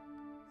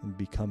 and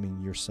becoming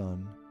your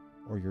son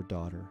or your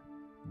daughter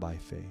by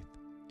faith.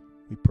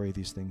 We pray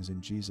these things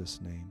in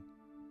Jesus' name.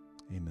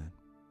 Amen.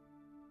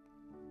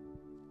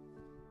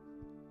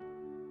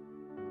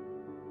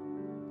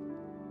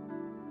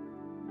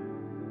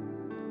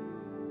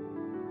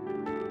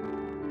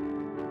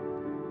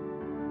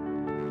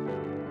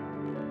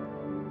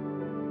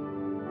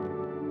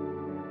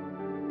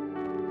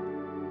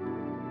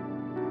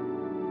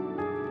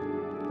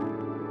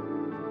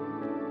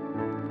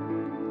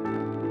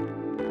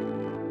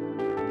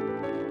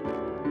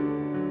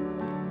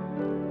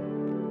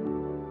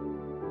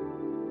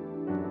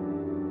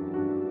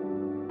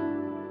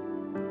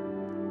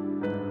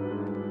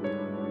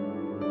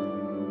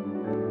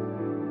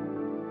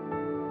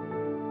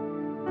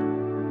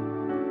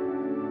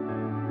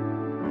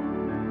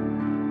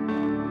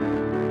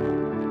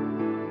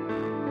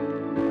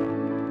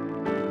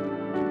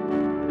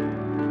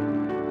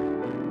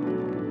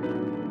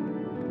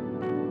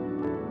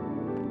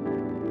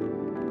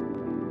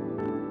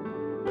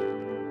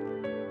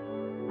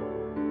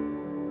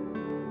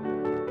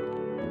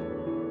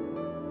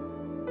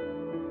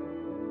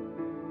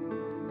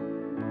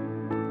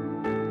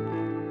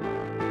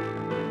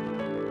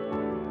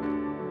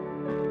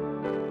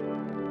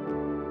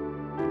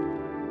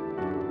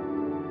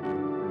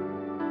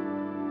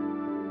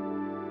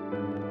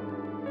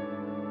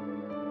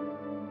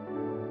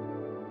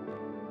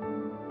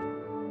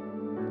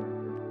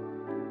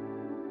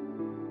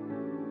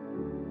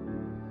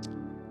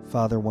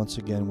 Father, once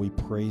again, we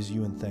praise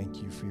you and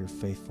thank you for your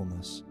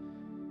faithfulness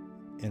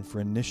and for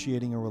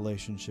initiating a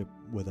relationship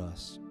with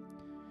us.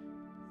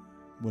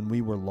 When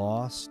we were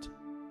lost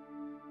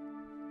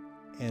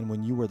and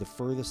when you were the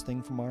furthest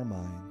thing from our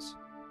minds,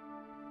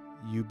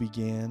 you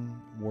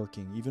began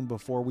working, even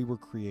before we were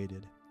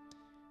created,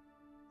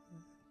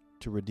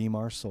 to redeem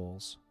our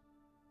souls,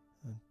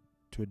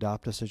 to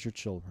adopt us as your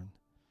children,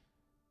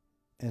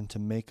 and to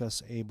make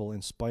us able,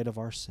 in spite of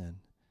our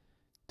sin,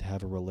 to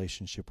have a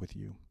relationship with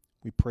you.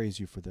 We praise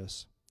you for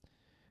this.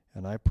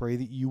 And I pray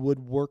that you would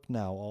work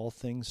now all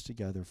things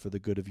together for the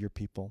good of your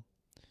people,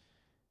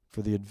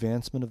 for the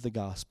advancement of the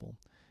gospel,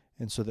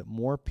 and so that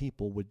more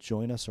people would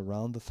join us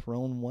around the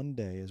throne one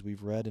day, as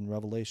we've read in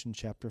Revelation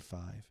chapter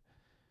 5,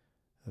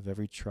 of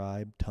every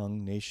tribe,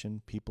 tongue,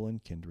 nation, people,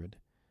 and kindred,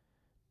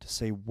 to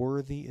say,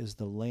 "Worthy is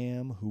the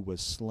Lamb who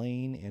was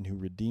slain and who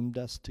redeemed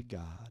us to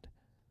God,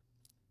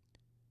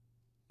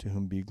 to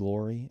whom be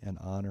glory and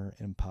honor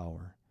and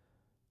power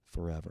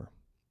forever."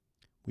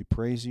 We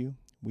praise you.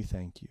 We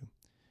thank you.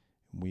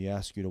 And we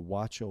ask you to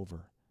watch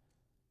over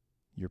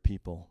your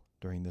people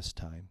during this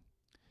time.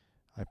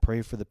 I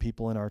pray for the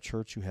people in our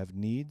church who have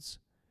needs,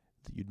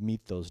 that you'd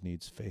meet those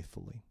needs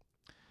faithfully.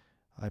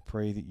 I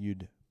pray that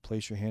you'd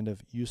place your hand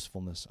of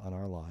usefulness on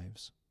our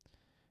lives.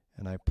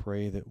 And I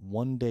pray that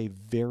one day,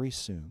 very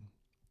soon,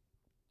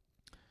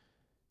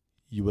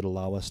 you would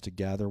allow us to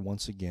gather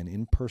once again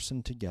in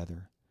person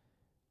together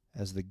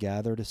as the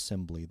gathered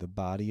assembly, the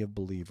body of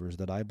believers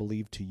that I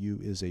believe to you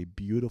is a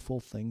beautiful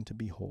thing to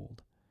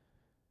behold.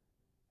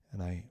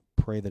 And I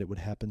pray that it would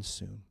happen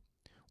soon.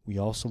 We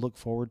also look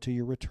forward to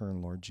your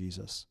return, Lord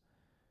Jesus,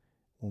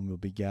 when we'll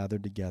be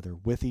gathered together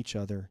with each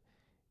other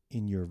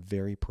in your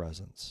very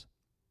presence.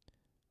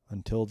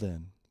 Until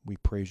then, we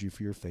praise you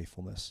for your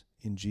faithfulness.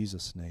 In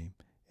Jesus' name,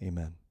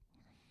 amen.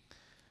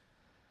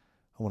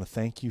 I want to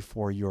thank you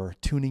for your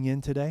tuning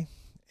in today.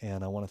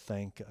 And I want to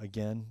thank,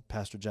 again,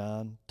 Pastor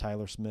John,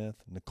 Tyler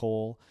Smith,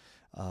 Nicole,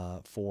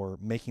 for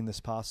making this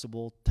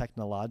possible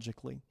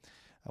technologically.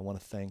 I want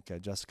to thank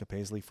Jessica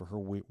Paisley for her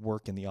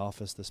work in the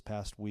office this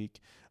past week.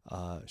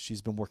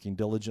 She's been working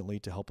diligently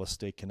to help us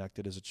stay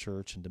connected as a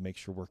church and to make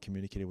sure we're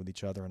communicating with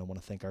each other. And I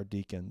want to thank our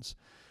deacons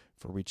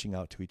for reaching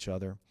out to each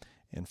other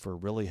and for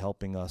really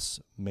helping us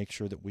make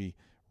sure that we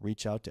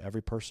reach out to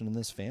every person in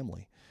this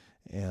family.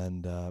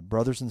 And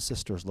brothers and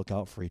sisters, look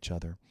out for each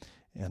other.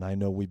 And I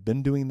know we've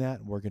been doing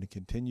that, and we're going to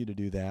continue to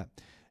do that.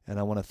 And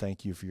I want to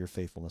thank you for your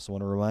faithfulness. I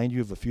want to remind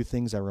you of a few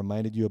things I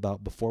reminded you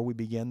about before we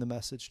began the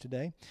message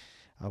today.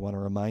 I want to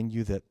remind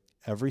you that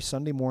every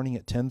Sunday morning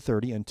at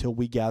 10:30, until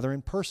we gather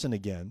in person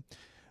again,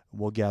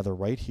 we'll gather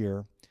right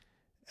here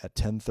at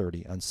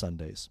 10:30 on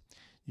Sundays.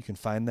 You can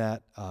find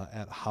that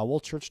at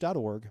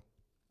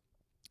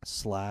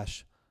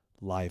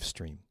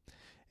howellchurch.org/livestream.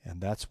 And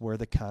that's where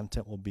the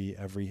content will be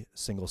every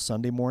single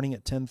Sunday morning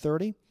at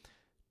 10:30.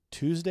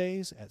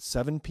 Tuesdays at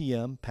 7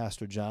 p.m.,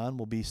 Pastor John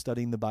will be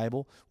studying the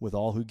Bible with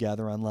all who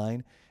gather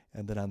online.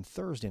 And then on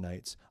Thursday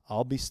nights,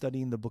 I'll be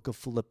studying the book of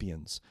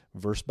Philippians,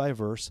 verse by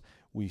verse.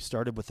 We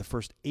started with the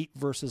first 8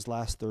 verses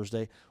last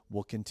Thursday.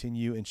 We'll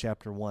continue in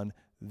chapter 1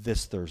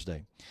 this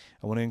Thursday.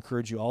 I want to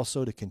encourage you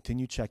also to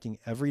continue checking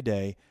every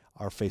day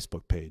our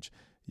Facebook page.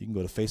 You can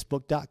go to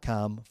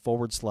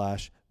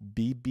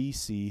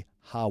facebook.com/BBC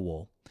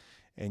Howell,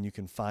 and you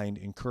can find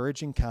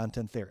encouraging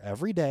content there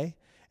every day,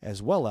 as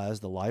well as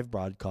the live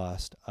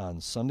broadcast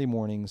on Sunday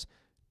mornings,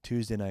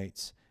 Tuesday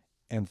nights,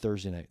 and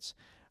Thursday nights.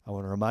 I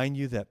want to remind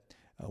you that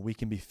we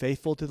can be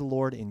faithful to the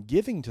Lord in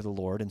giving to the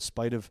Lord in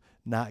spite of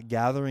not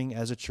gathering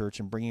as a church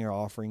and bringing our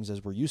offerings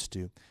as we're used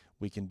to.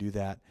 We can do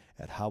that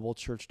at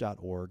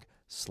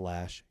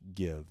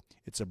howellchurch.org/give.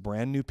 It's a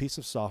brand new piece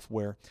of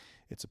software.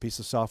 It's a piece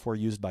of software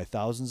used by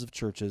thousands of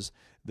churches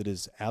that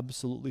is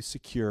absolutely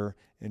secure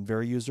and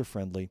very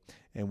user-friendly,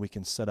 and we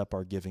can set up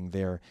our giving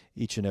there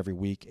each and every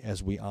week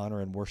as we honor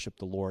and worship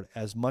the Lord.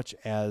 As much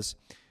as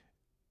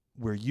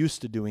we're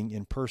used to doing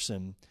in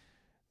person,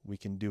 we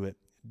can do it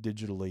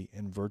digitally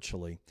and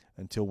virtually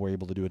until we're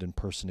able to do it in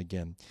person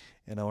again.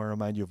 And I want to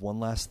remind you of one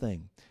last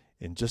thing.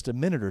 In just a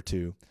minute or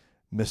two,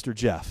 Mr.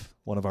 Jeff,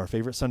 one of our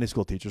favorite Sunday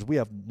school teachers. We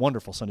have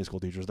wonderful Sunday school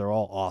teachers. They're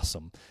all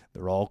awesome.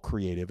 They're all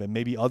creative. And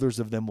maybe others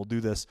of them will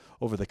do this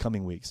over the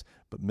coming weeks.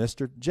 But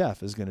Mr.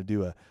 Jeff is going to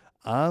do an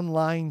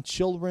online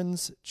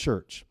children's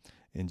church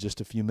in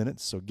just a few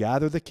minutes. So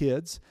gather the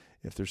kids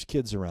if there's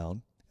kids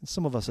around. And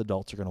some of us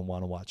adults are going to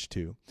want to watch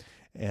too.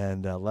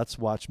 And let's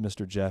watch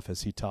Mr. Jeff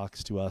as he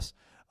talks to us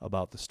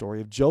about the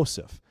story of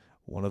Joseph,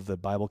 one of the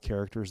Bible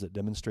characters that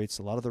demonstrates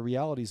a lot of the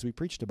realities we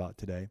preached about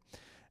today.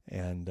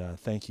 And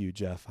thank you,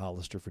 Jeff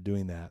Hollister, for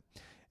doing that.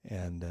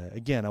 And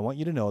again, I want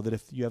you to know that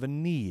if you have a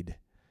need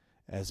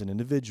as an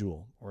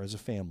individual or as a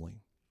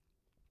family,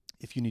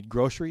 if you need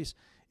groceries,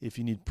 if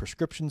you need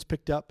prescriptions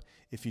picked up,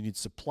 if you need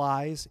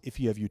supplies, if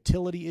you have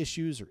utility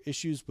issues or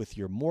issues with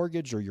your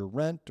mortgage or your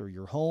rent or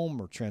your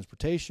home or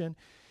transportation,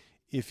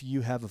 if you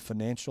have a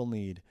financial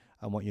need,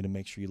 I want you to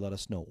make sure you let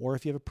us know. Or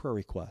if you have a prayer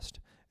request.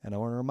 And I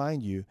want to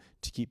remind you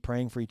to keep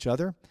praying for each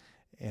other,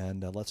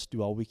 and let's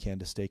do all we can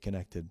to stay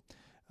connected.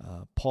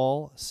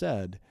 Paul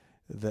said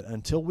that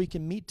until we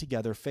can meet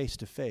together face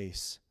to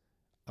face,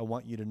 I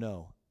want you to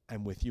know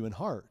I'm with you in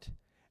heart,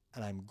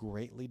 and I'm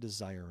greatly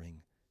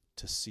desiring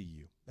to see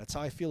you. That's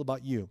how I feel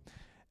about you,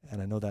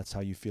 and I know that's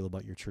how you feel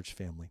about your church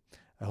family.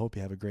 I hope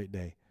you have a great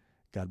day.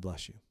 God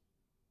bless you.